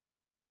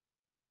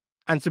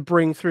and to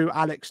bring through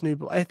Alex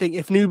Nubel. I think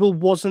if Nubel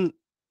wasn't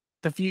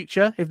the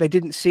future, if they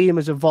didn't see him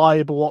as a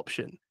viable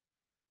option,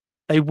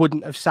 they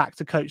wouldn't have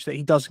sacked a coach that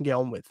he doesn't get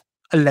on with.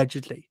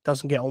 Allegedly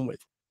doesn't get on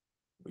with.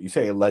 You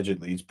say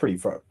allegedly, he's pretty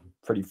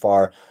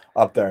far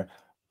up there.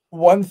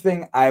 One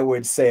thing I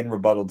would say in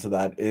rebuttal to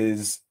that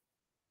is,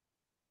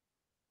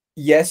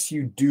 yes,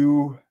 you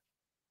do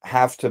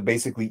have to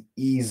basically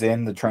ease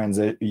in the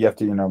transit. You have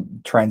to,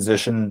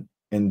 transition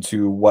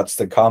into what's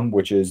to come,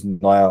 which is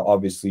Neuer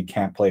obviously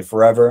can't play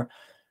forever,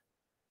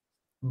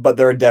 but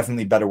there are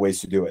definitely better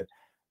ways to do it.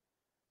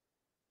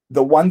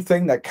 The one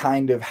thing that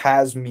kind of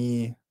has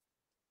me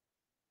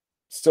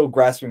still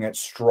grasping at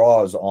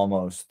straws,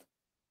 almost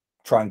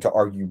trying to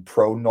argue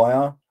pro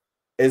Neuer,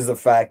 is the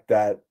fact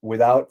that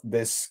without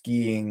this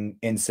skiing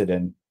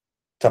incident,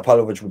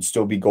 Tapalovic would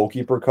still be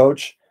goalkeeper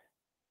coach,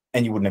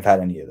 and you wouldn't have had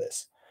any of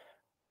this.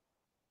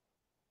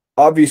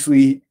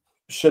 Obviously,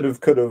 should have,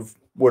 could have,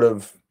 would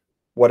have,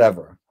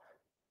 whatever.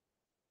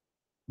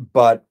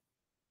 But,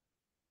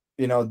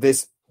 you know,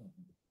 this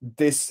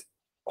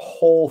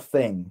whole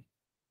thing,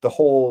 the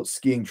whole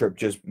skiing trip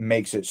just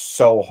makes it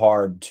so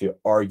hard to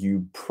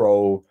argue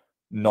pro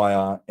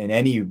Neuer in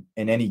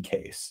any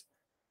case,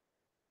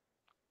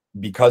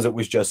 because it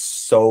was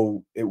just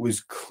so, it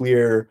was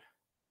clear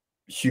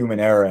human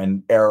error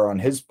and error on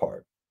his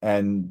part,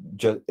 and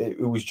just it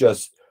was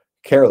just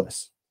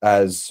careless,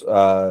 as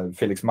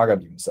Felix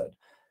Magath even said.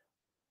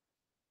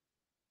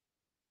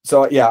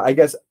 So yeah, I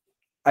guess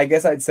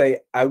I'd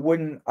say I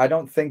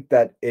don't think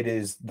that it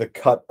is the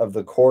cut of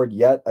the cord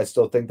yet. I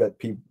still think that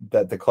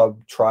that the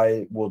club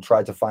will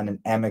try to find an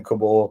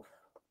amicable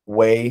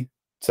way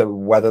to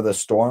weather the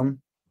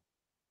storm.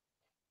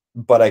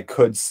 But I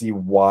could see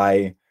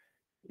why,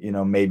 you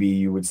know, maybe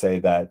you would say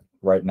that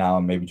right now,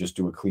 maybe just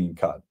do a clean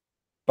cut.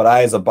 But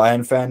I, as a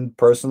Bayern fan,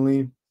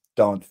 personally,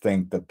 don't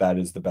think that that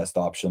is the best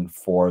option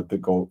for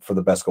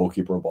the best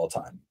goalkeeper of all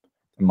time,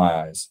 in my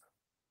eyes.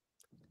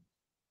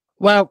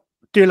 Well,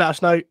 do let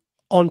us know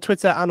on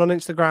Twitter and on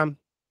Instagram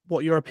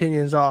what your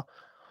opinions are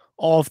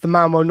of the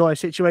Manuel Neuer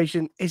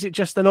situation. Is it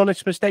just an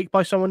honest mistake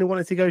by someone who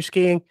wanted to go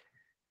skiing?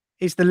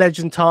 Is the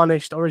legend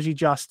tarnished, or is he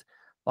just,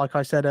 like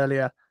I said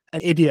earlier,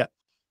 an idiot?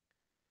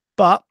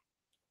 But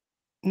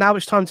now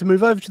it's time to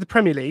move over to the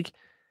Premier League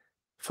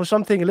for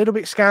something a little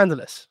bit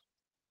scandalous.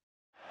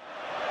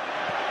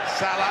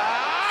 Salah!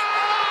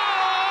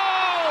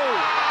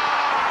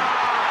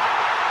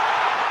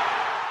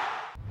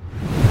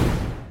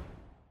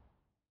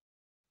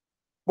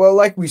 Well,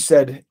 like we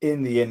said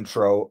in the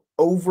intro,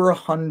 over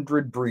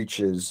 100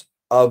 breaches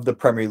of the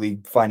Premier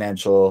League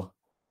financial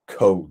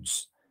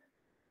codes.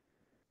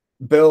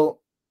 Bill,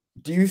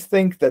 do you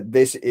think that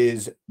this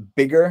is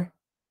bigger,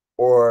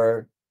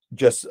 or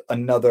just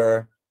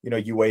another, you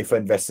know, UEFA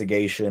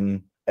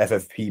investigation,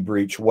 FFP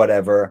breach,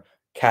 whatever,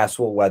 CAS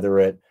will weather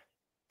it,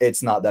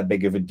 it's not that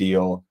big of a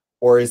deal?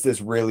 Or is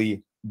this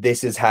really,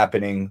 this is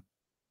happening,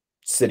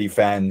 City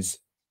fans,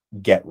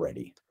 get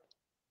ready?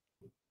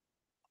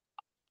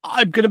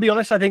 I'm going to be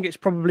honest, I think it's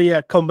probably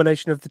a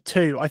combination of the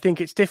two. I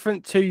think it's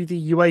different to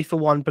the UEFA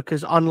one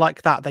because,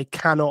 unlike that, they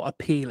cannot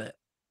appeal it.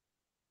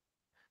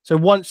 So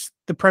once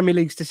the Premier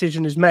League's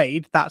decision is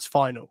made, that's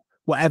final,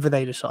 whatever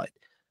they decide.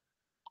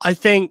 I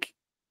think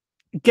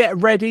get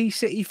ready,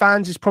 City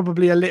fans, is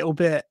probably a little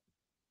bit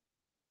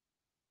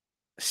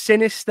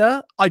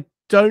sinister. I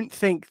don't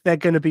think they're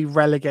going to be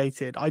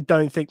relegated. I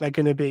don't think they're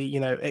going to be, you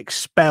know,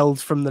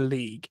 expelled from the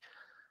league.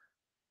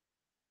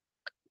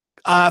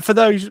 For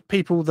those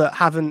people that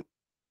haven't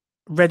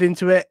read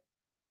into it,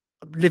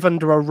 live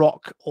under a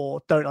rock,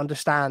 or don't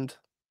understand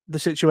the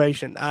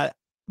situation,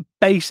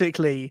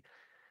 basically,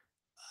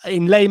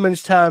 in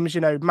layman's terms,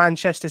 you know,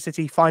 Manchester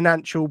City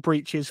financial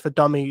breaches for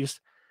dummies.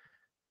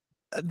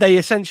 They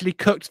essentially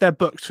cooked their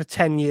books for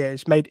 10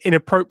 years, made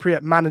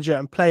inappropriate manager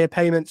and player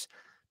payments,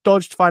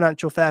 dodged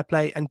financial fair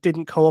play, and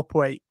didn't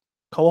cooperate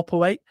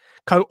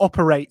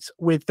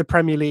with the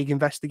Premier League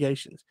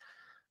investigations.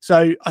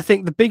 So I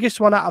think the biggest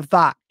one out of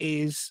that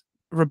is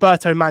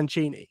Roberto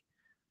Mancini,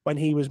 when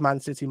he was Man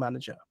City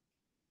manager,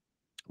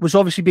 was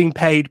obviously being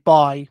paid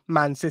by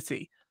Man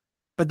City,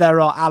 but there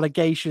are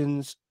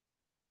allegations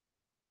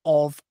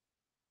of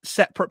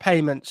separate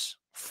payments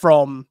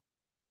from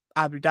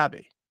Abu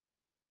Dhabi.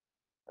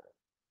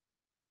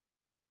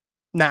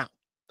 Now,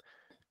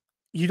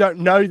 you don't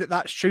know that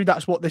that's true.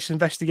 That's what this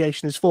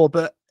investigation is for,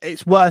 but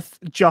it's worth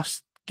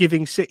just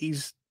giving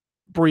City's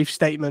brief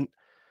statement.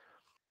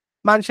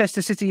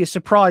 Manchester City is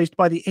surprised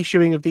by the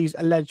issuing of these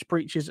alleged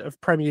breaches of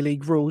Premier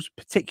League rules,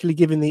 particularly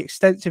given the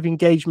extensive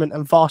engagement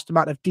and vast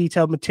amount of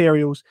detailed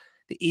materials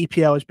the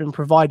EPL has been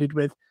provided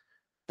with.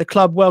 The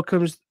club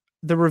welcomes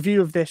the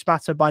review of this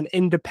matter by an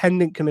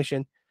independent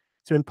commission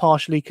to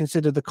impartially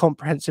consider the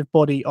comprehensive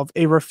body of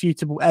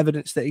irrefutable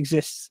evidence that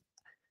exists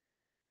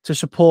to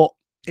support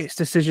its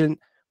decision.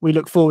 We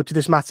look forward to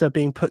this matter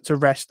being put to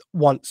rest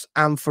once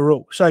and for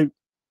all. So,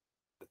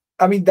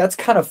 I mean, that's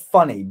kind of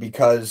funny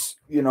because,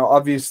 you know,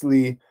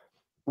 obviously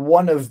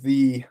one of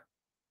the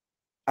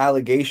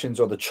allegations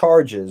or the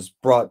charges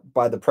brought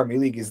by the Premier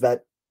League is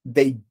that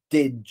they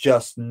did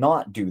just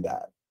not do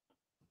that.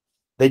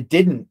 They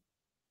didn't,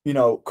 you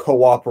know,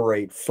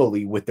 cooperate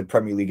fully with the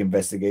Premier League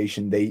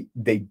investigation.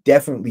 They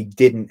definitely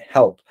didn't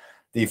help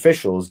the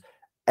officials.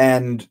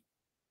 And,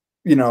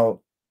 you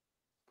know,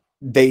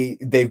 they've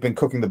been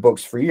cooking the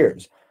books for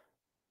years.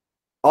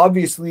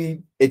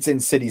 Obviously, it's in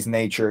City's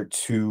nature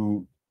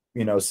to,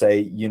 you know,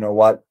 say, you know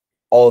what,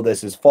 all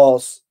this is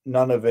false.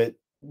 None of it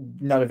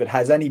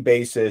has any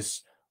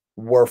basis.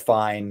 We're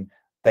fine.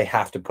 They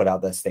have to put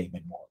out that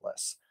statement, more or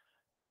less.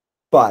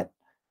 But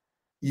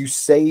you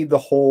say the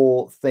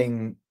whole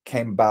thing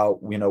came about,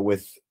 you know,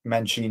 with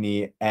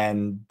Mancini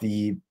and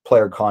the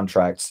player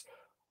contracts.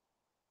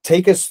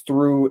 Take us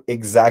through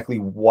exactly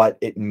what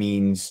it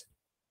means,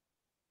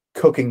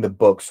 cooking the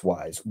books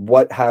wise.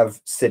 What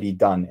have City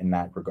done in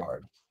that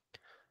regard?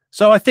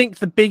 So I think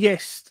the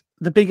biggest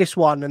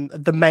one and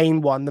the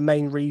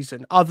main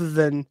reason, other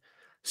than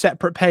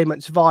separate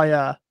payments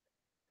via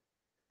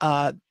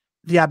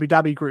the Abu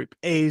Dhabi group,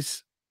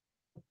 is,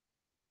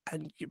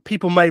 and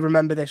people may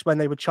remember this when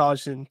they were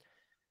charged in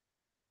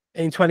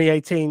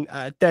 2018,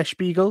 Der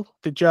Spiegel,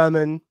 the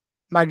German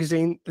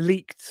magazine,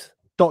 leaked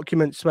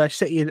documents where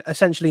City had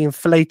essentially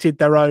inflated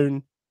their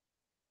own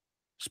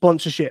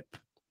sponsorship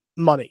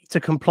money to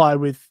comply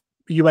with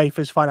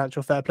UEFA's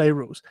financial fair play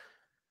rules.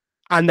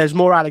 And there's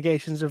more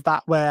allegations of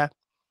that where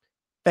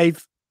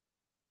they've,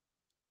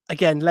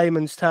 again,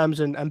 layman's terms,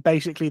 and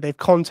basically they've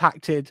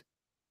contacted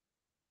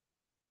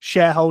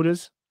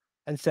shareholders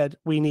and said,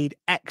 we need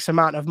X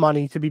amount of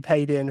money to be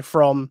paid in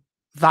from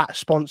that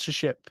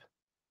sponsorship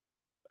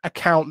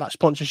account, that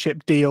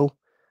sponsorship deal.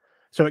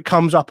 So it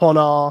comes up on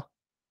our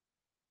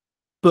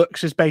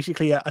books as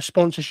basically a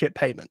sponsorship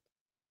payment.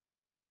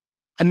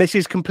 And this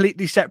is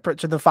completely separate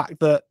to the fact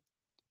that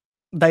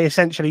they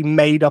essentially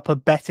made up a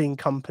betting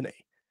company.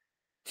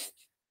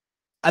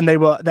 And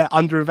they're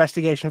under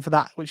investigation for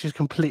that, which is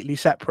completely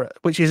separate,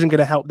 which isn't going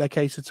to help their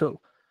case at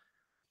all.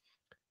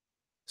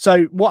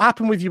 So what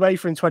happened with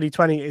UEFA in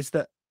 2020 is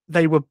that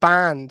they were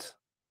banned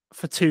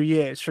for 2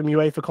 years from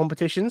UEFA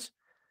competitions.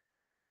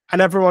 And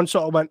everyone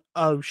sort of went,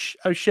 oh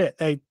shit,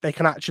 they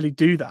can actually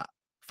do that.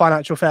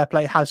 Financial fair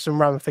play has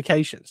some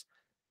ramifications.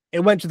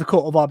 It went to the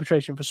Court of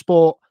Arbitration for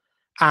Sport,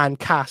 and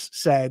CAS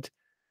said,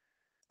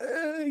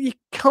 you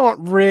can't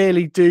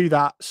really do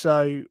that,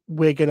 so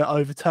we're going to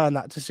overturn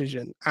that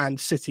decision, and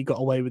City got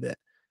away with it.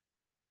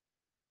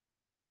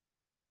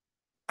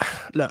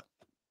 Look,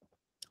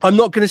 I'm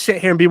not going to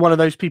sit here and be one of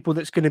those people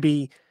that's going to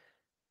be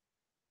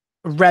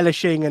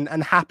relishing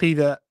and happy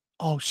that,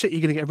 oh, City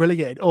are going to get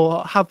relegated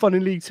or have fun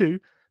in League Two,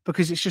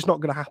 because it's just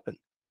not going to happen.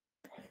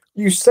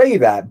 You say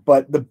that,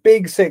 but the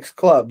big six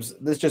clubs,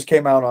 this just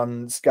came out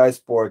on Sky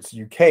Sports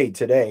UK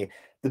today,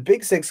 the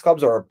big six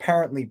clubs are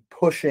apparently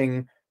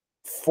pushing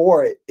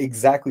for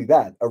exactly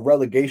that, a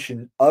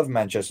relegation of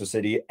Manchester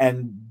City,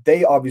 and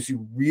they obviously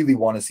really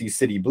want to see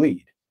City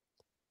bleed.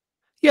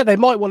 Yeah, they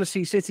might want to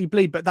see City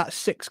bleed, but that's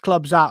 6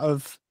 clubs out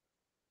of,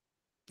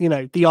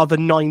 the other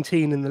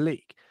 19 in the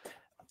league.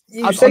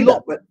 You say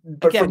that, but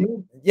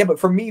again,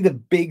 for me, the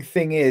big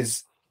thing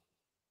is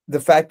the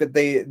fact that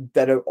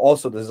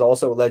there's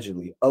also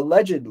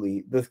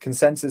allegedly the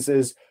consensus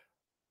is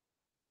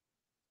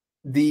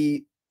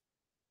the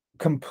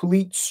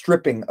complete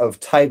stripping of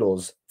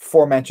titles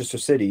for Manchester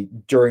City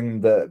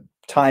during the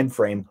time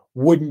frame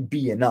wouldn't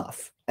be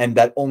enough, and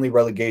that only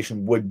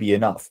relegation would be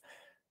enough.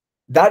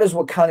 That is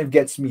what kind of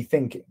gets me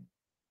thinking.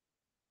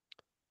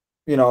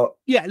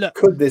 Yeah, look,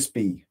 could this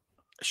be?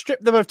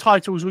 Strip them of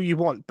titles all you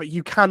want, but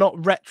you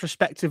cannot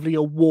retrospectively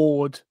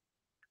award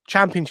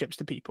championships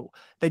to people.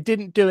 They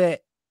didn't do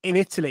it in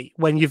Italy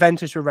when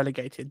Juventus were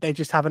relegated. They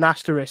just have an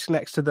asterisk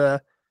next to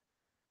the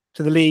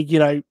league,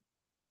 year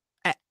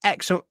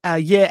X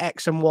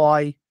and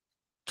Y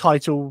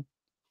title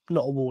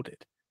not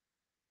awarded.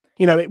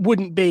 It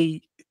wouldn't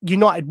be,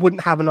 United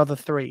wouldn't have another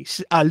 3.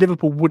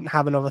 Liverpool wouldn't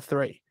have another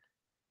 3.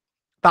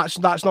 That's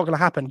not going to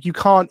happen. You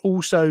can't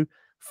also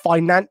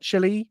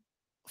financially,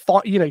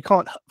 you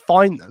can't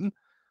fine them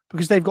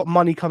because they've got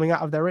money coming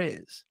out of their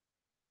ears.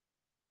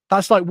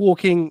 That's like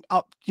walking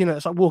up,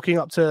 it's like walking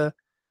up to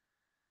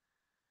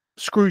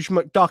Scrooge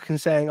McDuck and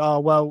saying, oh,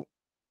 well,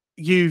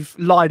 you've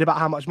lied about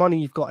how much money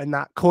you've got in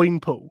that coin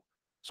pool,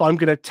 so I'm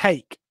going to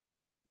take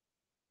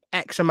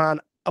X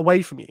amount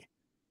away from you.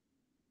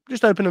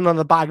 Just open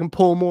another bag and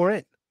pour more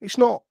in. It's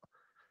not.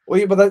 Well,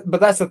 yeah, but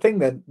that's the thing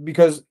then,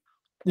 because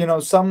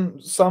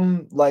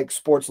some like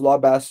sports law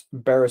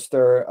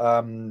barrister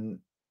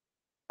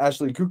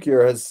Ashley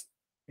Cookier has,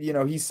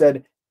 he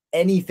said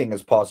anything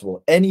is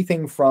possible.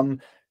 Anything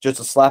from just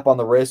a slap on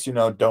the wrist,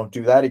 don't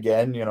do that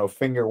again,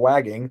 finger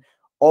wagging,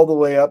 all the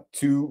way up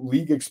to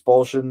league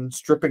expulsion,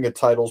 stripping of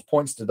titles,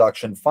 points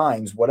deduction,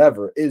 fines,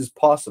 whatever is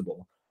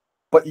possible.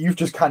 But you've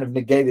just kind of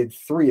negated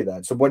 3 of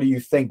that. So what do you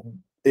think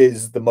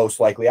is the most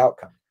likely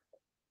outcome?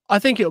 I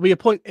think it'll be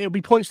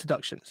points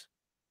deductions.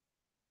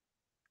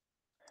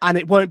 And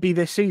it won't be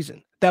this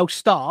season. They'll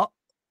start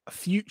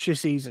future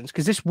seasons,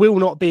 because this will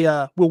not be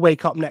we'll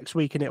wake up next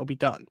week and it'll be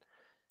done.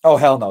 Oh,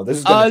 hell no. This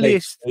is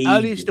earliest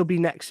it'll be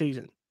next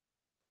season.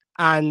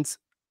 And,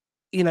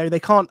 they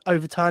can't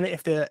overturn it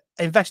if the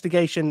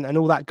investigation and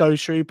all that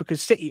goes through,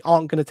 because City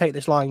aren't going to take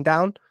this lying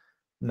down.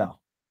 No.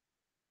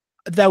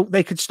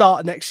 They could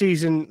start next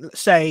season,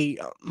 say,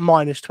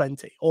 minus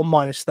 20 or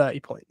minus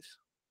 30 points.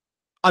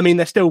 I mean,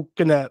 they're still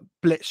going to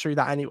blitz through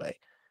that anyway.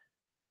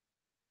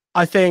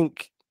 I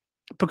think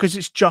because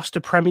it's just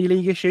a Premier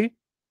League issue,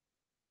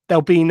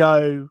 there'll be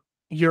no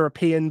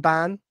European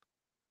ban.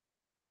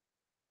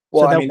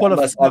 Well, so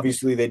unless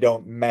obviously they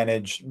don't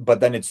manage, but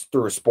then it's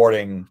through a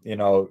sporting,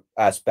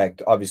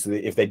 aspect.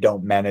 Obviously, if they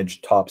don't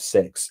manage top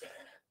 6,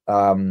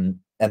 and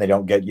they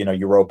don't get,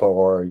 Europa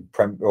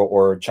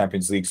or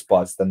Champions League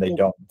spots, then they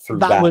don't.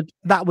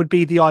 That would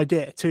be the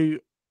idea,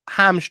 to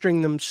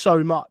hamstring them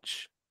so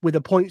much with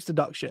a points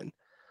deduction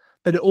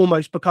that it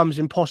almost becomes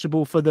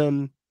impossible for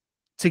them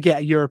to get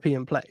a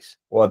European place.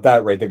 Well, at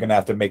that rate, they're going to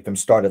have to make them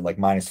start at like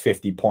minus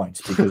 50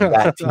 points because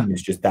that team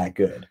is just that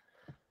good.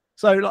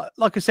 So,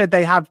 like I said,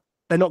 they're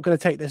not going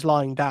to take this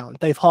lying down.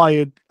 They've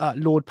hired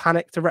Lord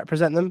Panic to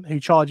represent them, who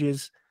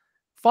charges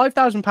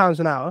 £5,000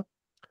 an hour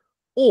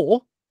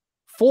or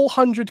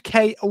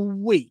 400k a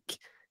week.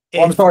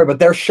 Well, I'm sorry, but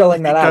they're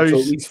shelling that out to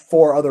at least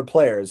 4 other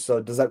players.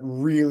 So does that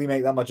really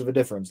make that much of a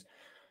difference?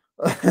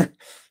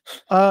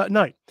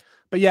 No.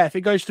 But yeah, if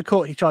it goes to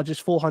court, he charges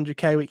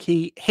 400k a week.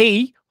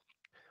 He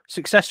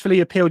successfully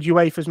appealed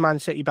UEFA's Man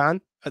City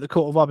ban at the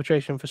Court of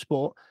Arbitration for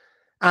Sport,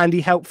 and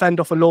he helped fend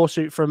off a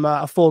lawsuit from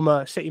a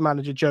former City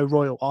manager, Joe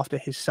Royle, after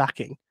his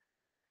sacking.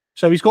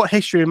 So he's got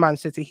history in Man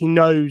City. He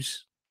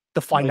knows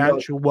the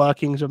financial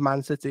workings of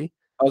Man City.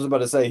 I was about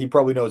to say, he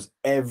probably knows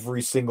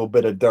every single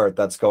bit of dirt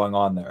that's going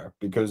on there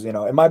because, you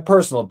know, in my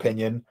personal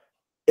opinion,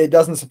 it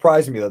doesn't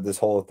surprise me that this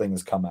whole thing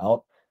has come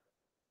out.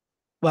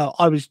 Well,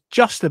 I was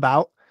just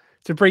about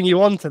to bring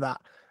you on to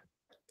that.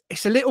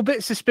 It's a little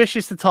bit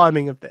suspicious, the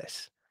timing of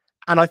this.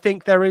 And I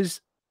think there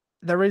is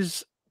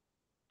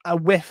a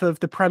whiff of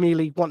the Premier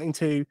League wanting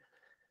to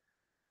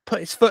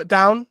put its foot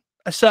down,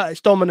 assert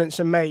its dominance,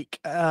 and make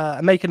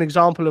an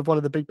example of one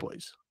of the big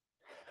boys.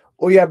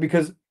 Well, yeah,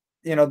 because,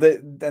 you know,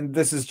 and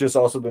this has just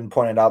also been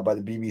pointed out by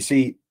the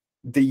BBC,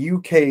 the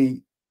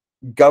UK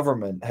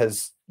government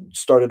has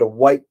started a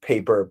white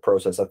paper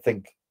process, I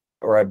think,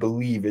 or I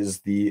believe is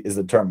the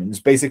term. And it's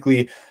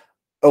basically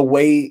a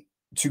way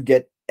to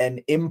get an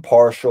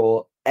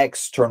impartial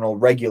external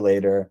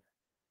regulator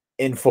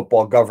in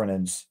football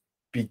governance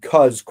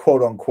because,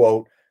 quote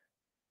unquote,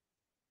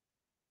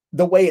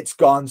 the way it's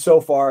gone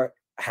so far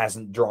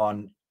hasn't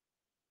drawn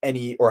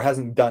any or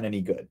hasn't done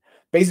any good.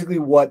 Basically,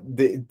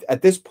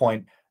 at this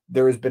point,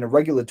 there has been a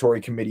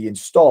regulatory committee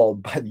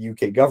installed by the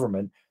UK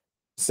government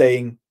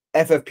saying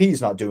FFP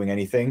is not doing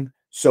anything.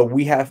 So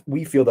we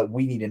feel that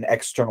we need an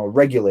external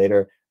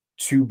regulator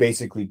to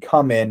basically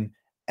come in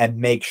and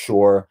make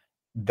sure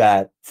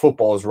that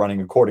football is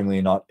running accordingly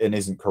and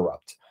isn't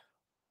corrupt.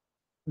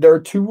 There are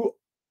two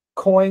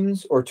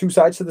coins or two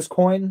sides to this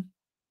coin,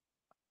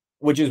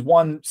 which is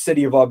one,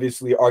 City have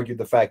obviously argued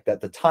the fact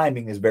that the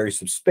timing is very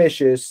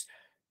suspicious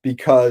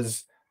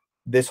because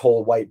this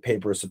whole white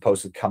paper is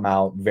supposed to come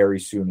out very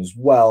soon as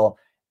well.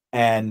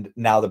 And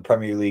now the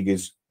Premier League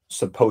is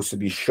supposed to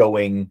be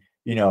showing,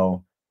 you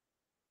know,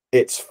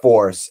 its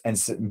force. And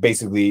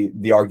basically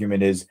the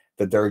argument is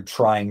that they're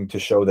trying to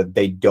show that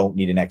they don't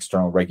need an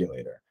external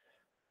regulator.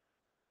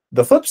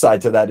 The flip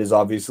side to that is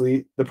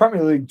obviously the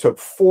Premier League took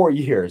 4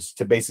 years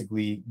to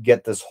basically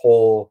get this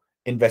whole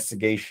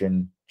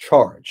investigation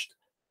charged,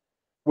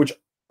 which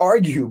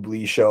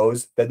arguably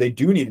shows that they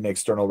do need an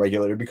external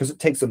regulator because it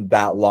takes them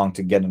that long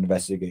to get an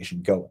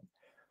investigation going.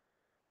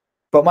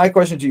 But my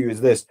question to you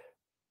is this: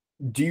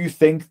 do you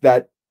think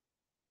that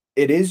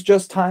it is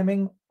just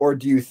timing, or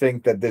do you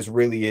think that this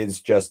really is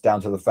just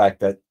down to the fact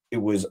that it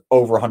was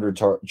over 100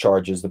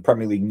 charges, the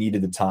Premier League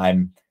needed the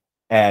time,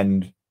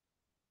 and,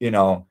 you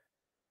know,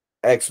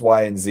 X,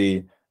 Y, and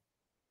Z,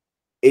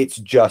 it's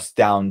just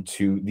down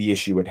to the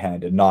issue at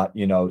hand and not,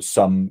 you know,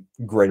 some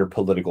greater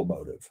political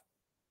motive?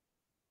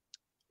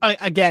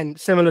 Again,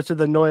 similar to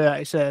the Neuer,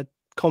 it's a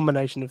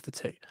combination of the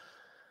two.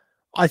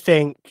 I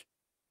think,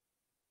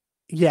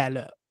 yeah,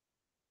 look,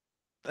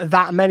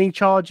 that many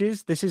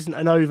charges, this isn't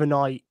an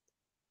overnight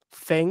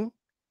thing.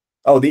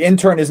 Oh, the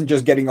intern isn't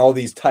just getting all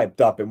these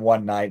typed up in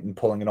one night and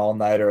pulling an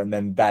all-nighter, and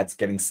then that's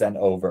getting sent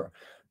over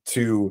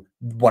to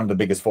one of the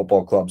biggest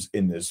football clubs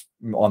on this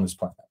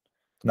planet.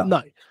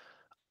 No.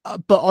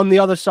 But on the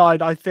other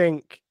side, I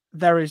think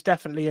there is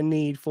definitely a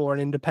need for an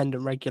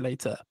independent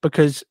regulator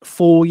because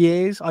 4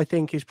 years, I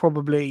think, is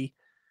probably.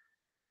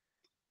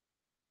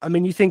 I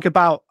mean, you think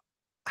about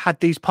had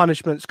these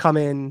punishments come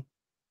in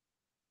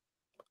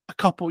a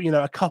couple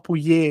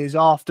years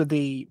after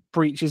the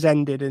breaches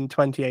ended in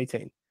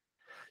 2018.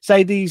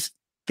 Say these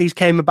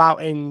came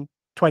about in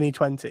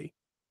 2020,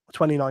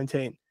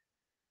 2019.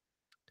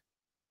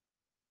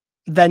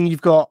 Then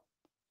you've got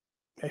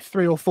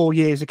 3 or 4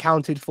 years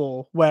accounted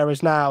for,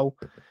 whereas now,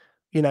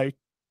 you know,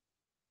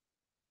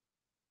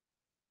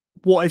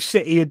 what if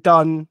City had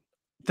done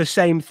the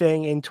same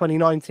thing in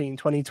 2019,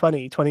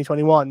 2020,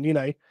 2021? You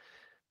know,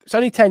 it's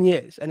only 10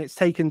 years and it's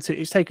taken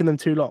them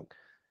too long.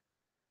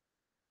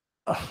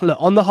 Look,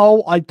 on the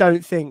whole, I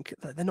don't think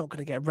that they're not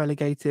going to get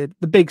relegated.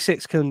 The Big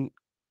Six can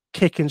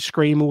kick and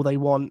scream all they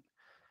want.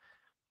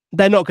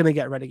 They're not going to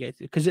get relegated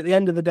because at the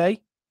end of the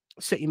day,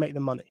 City make the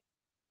money.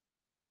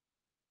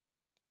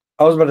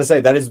 I was about to say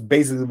that is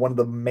basically one of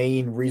the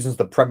main reasons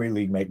the Premier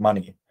League make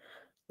money.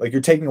 Like,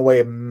 you're taking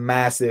away a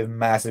massive,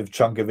 massive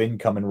chunk of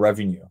income and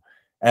revenue.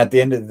 And at the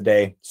end of the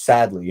day,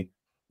 sadly,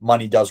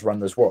 money does run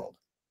this world.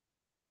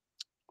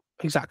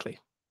 Exactly.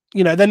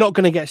 You know, they're not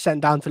going to get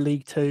sent down to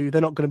League Two.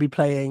 They're not going to be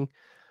playing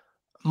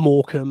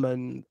Morecambe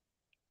and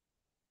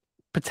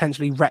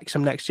potentially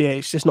Wrexham next year.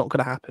 It's just not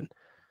going to happen.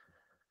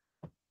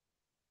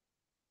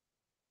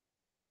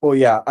 Well,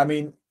 yeah. I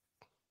mean,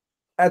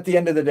 at the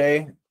end of the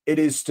day, it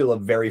is still a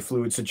very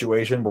fluid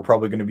situation. We're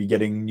probably going to be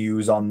getting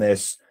news on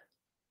this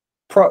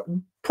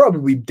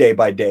probably day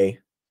by day,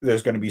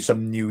 there's going to be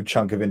some new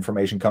chunk of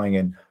information coming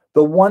in.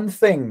 The one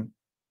thing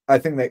I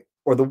think that,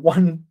 or the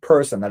one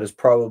person that is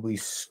probably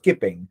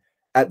skipping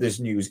at this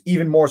news,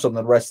 even more so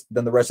than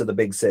the rest of the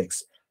Big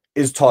Six,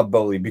 is Todd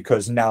Boehly,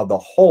 because now the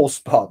whole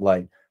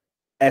spotlight,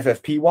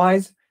 FFP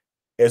wise,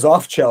 is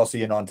off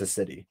Chelsea and onto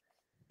City,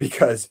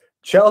 because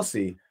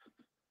Chelsea,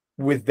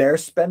 with their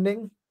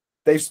spending,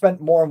 they've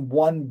spent more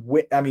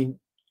in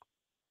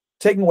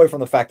taking away from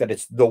the fact that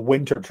it's the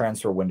winter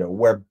transfer window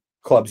where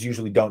clubs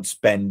usually don't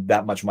spend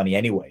that much money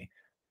anyway.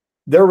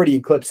 They're already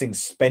eclipsing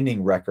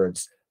spending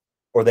records,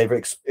 or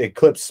they've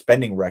eclipsed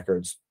spending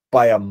records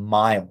by a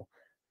mile.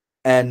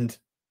 And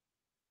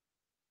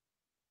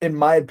in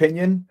my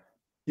opinion,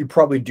 you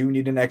probably do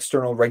need an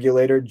external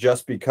regulator,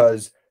 just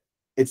because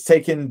it's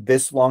taken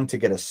this long to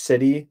get a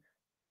City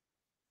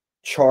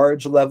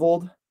charge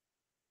leveled.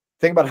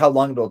 Think about how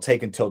long it'll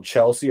take until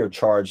Chelsea are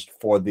charged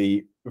for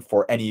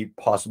any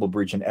possible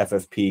breach in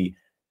FFP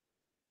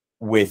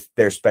with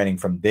their spending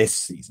from this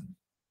season.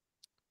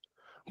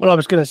 Well, I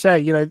was going to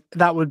say,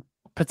 that would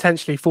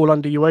potentially fall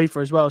under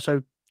UEFA as well.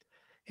 So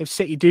if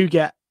City do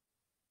get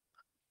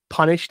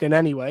punished in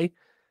any way,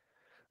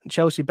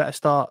 Chelsea better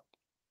start,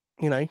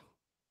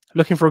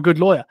 looking for a good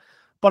lawyer.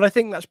 But I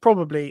think that's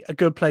probably a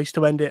good place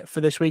to end it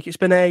for this week. It's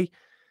been a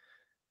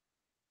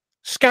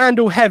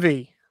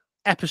scandal-heavy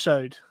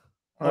episode.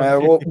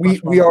 Well,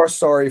 we are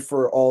sorry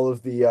for all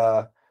of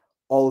the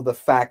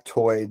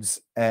factoids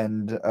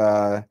and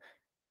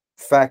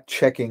fact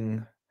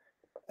checking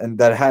and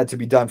that had to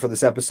be done for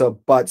this episode.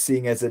 But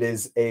seeing as it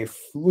is a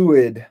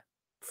fluid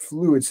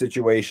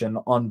situation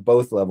on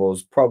both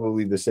levels,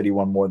 probably the City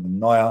one more than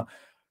Neuer,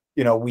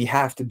 we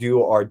have to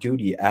do our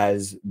duty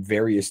as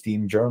very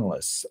esteemed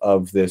journalists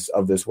of this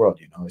world.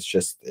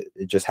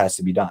 It just has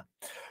to be done.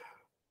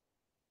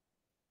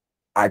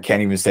 I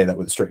can't even say that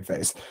with a straight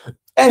face.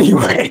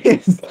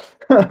 Anyways,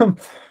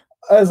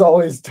 as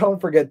always, don't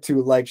forget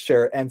to like,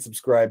 share, and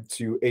subscribe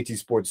to AT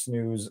Sports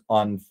News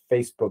on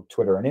Facebook,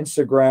 Twitter, and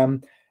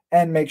Instagram.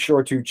 And make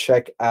sure to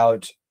check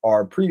out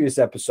our previous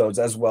episodes,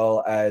 as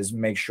well as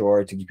make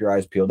sure to keep your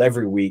eyes peeled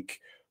every week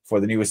for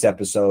the newest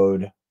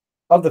episode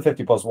of the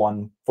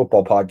 50+1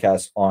 football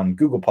podcast on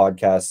Google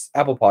Podcasts,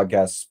 Apple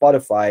Podcasts,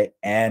 Spotify,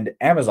 and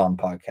Amazon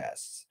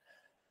Podcasts.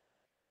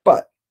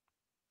 But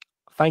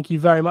thank you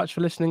very much for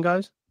listening,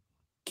 guys.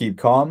 Keep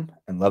calm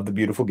and love the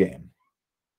beautiful game.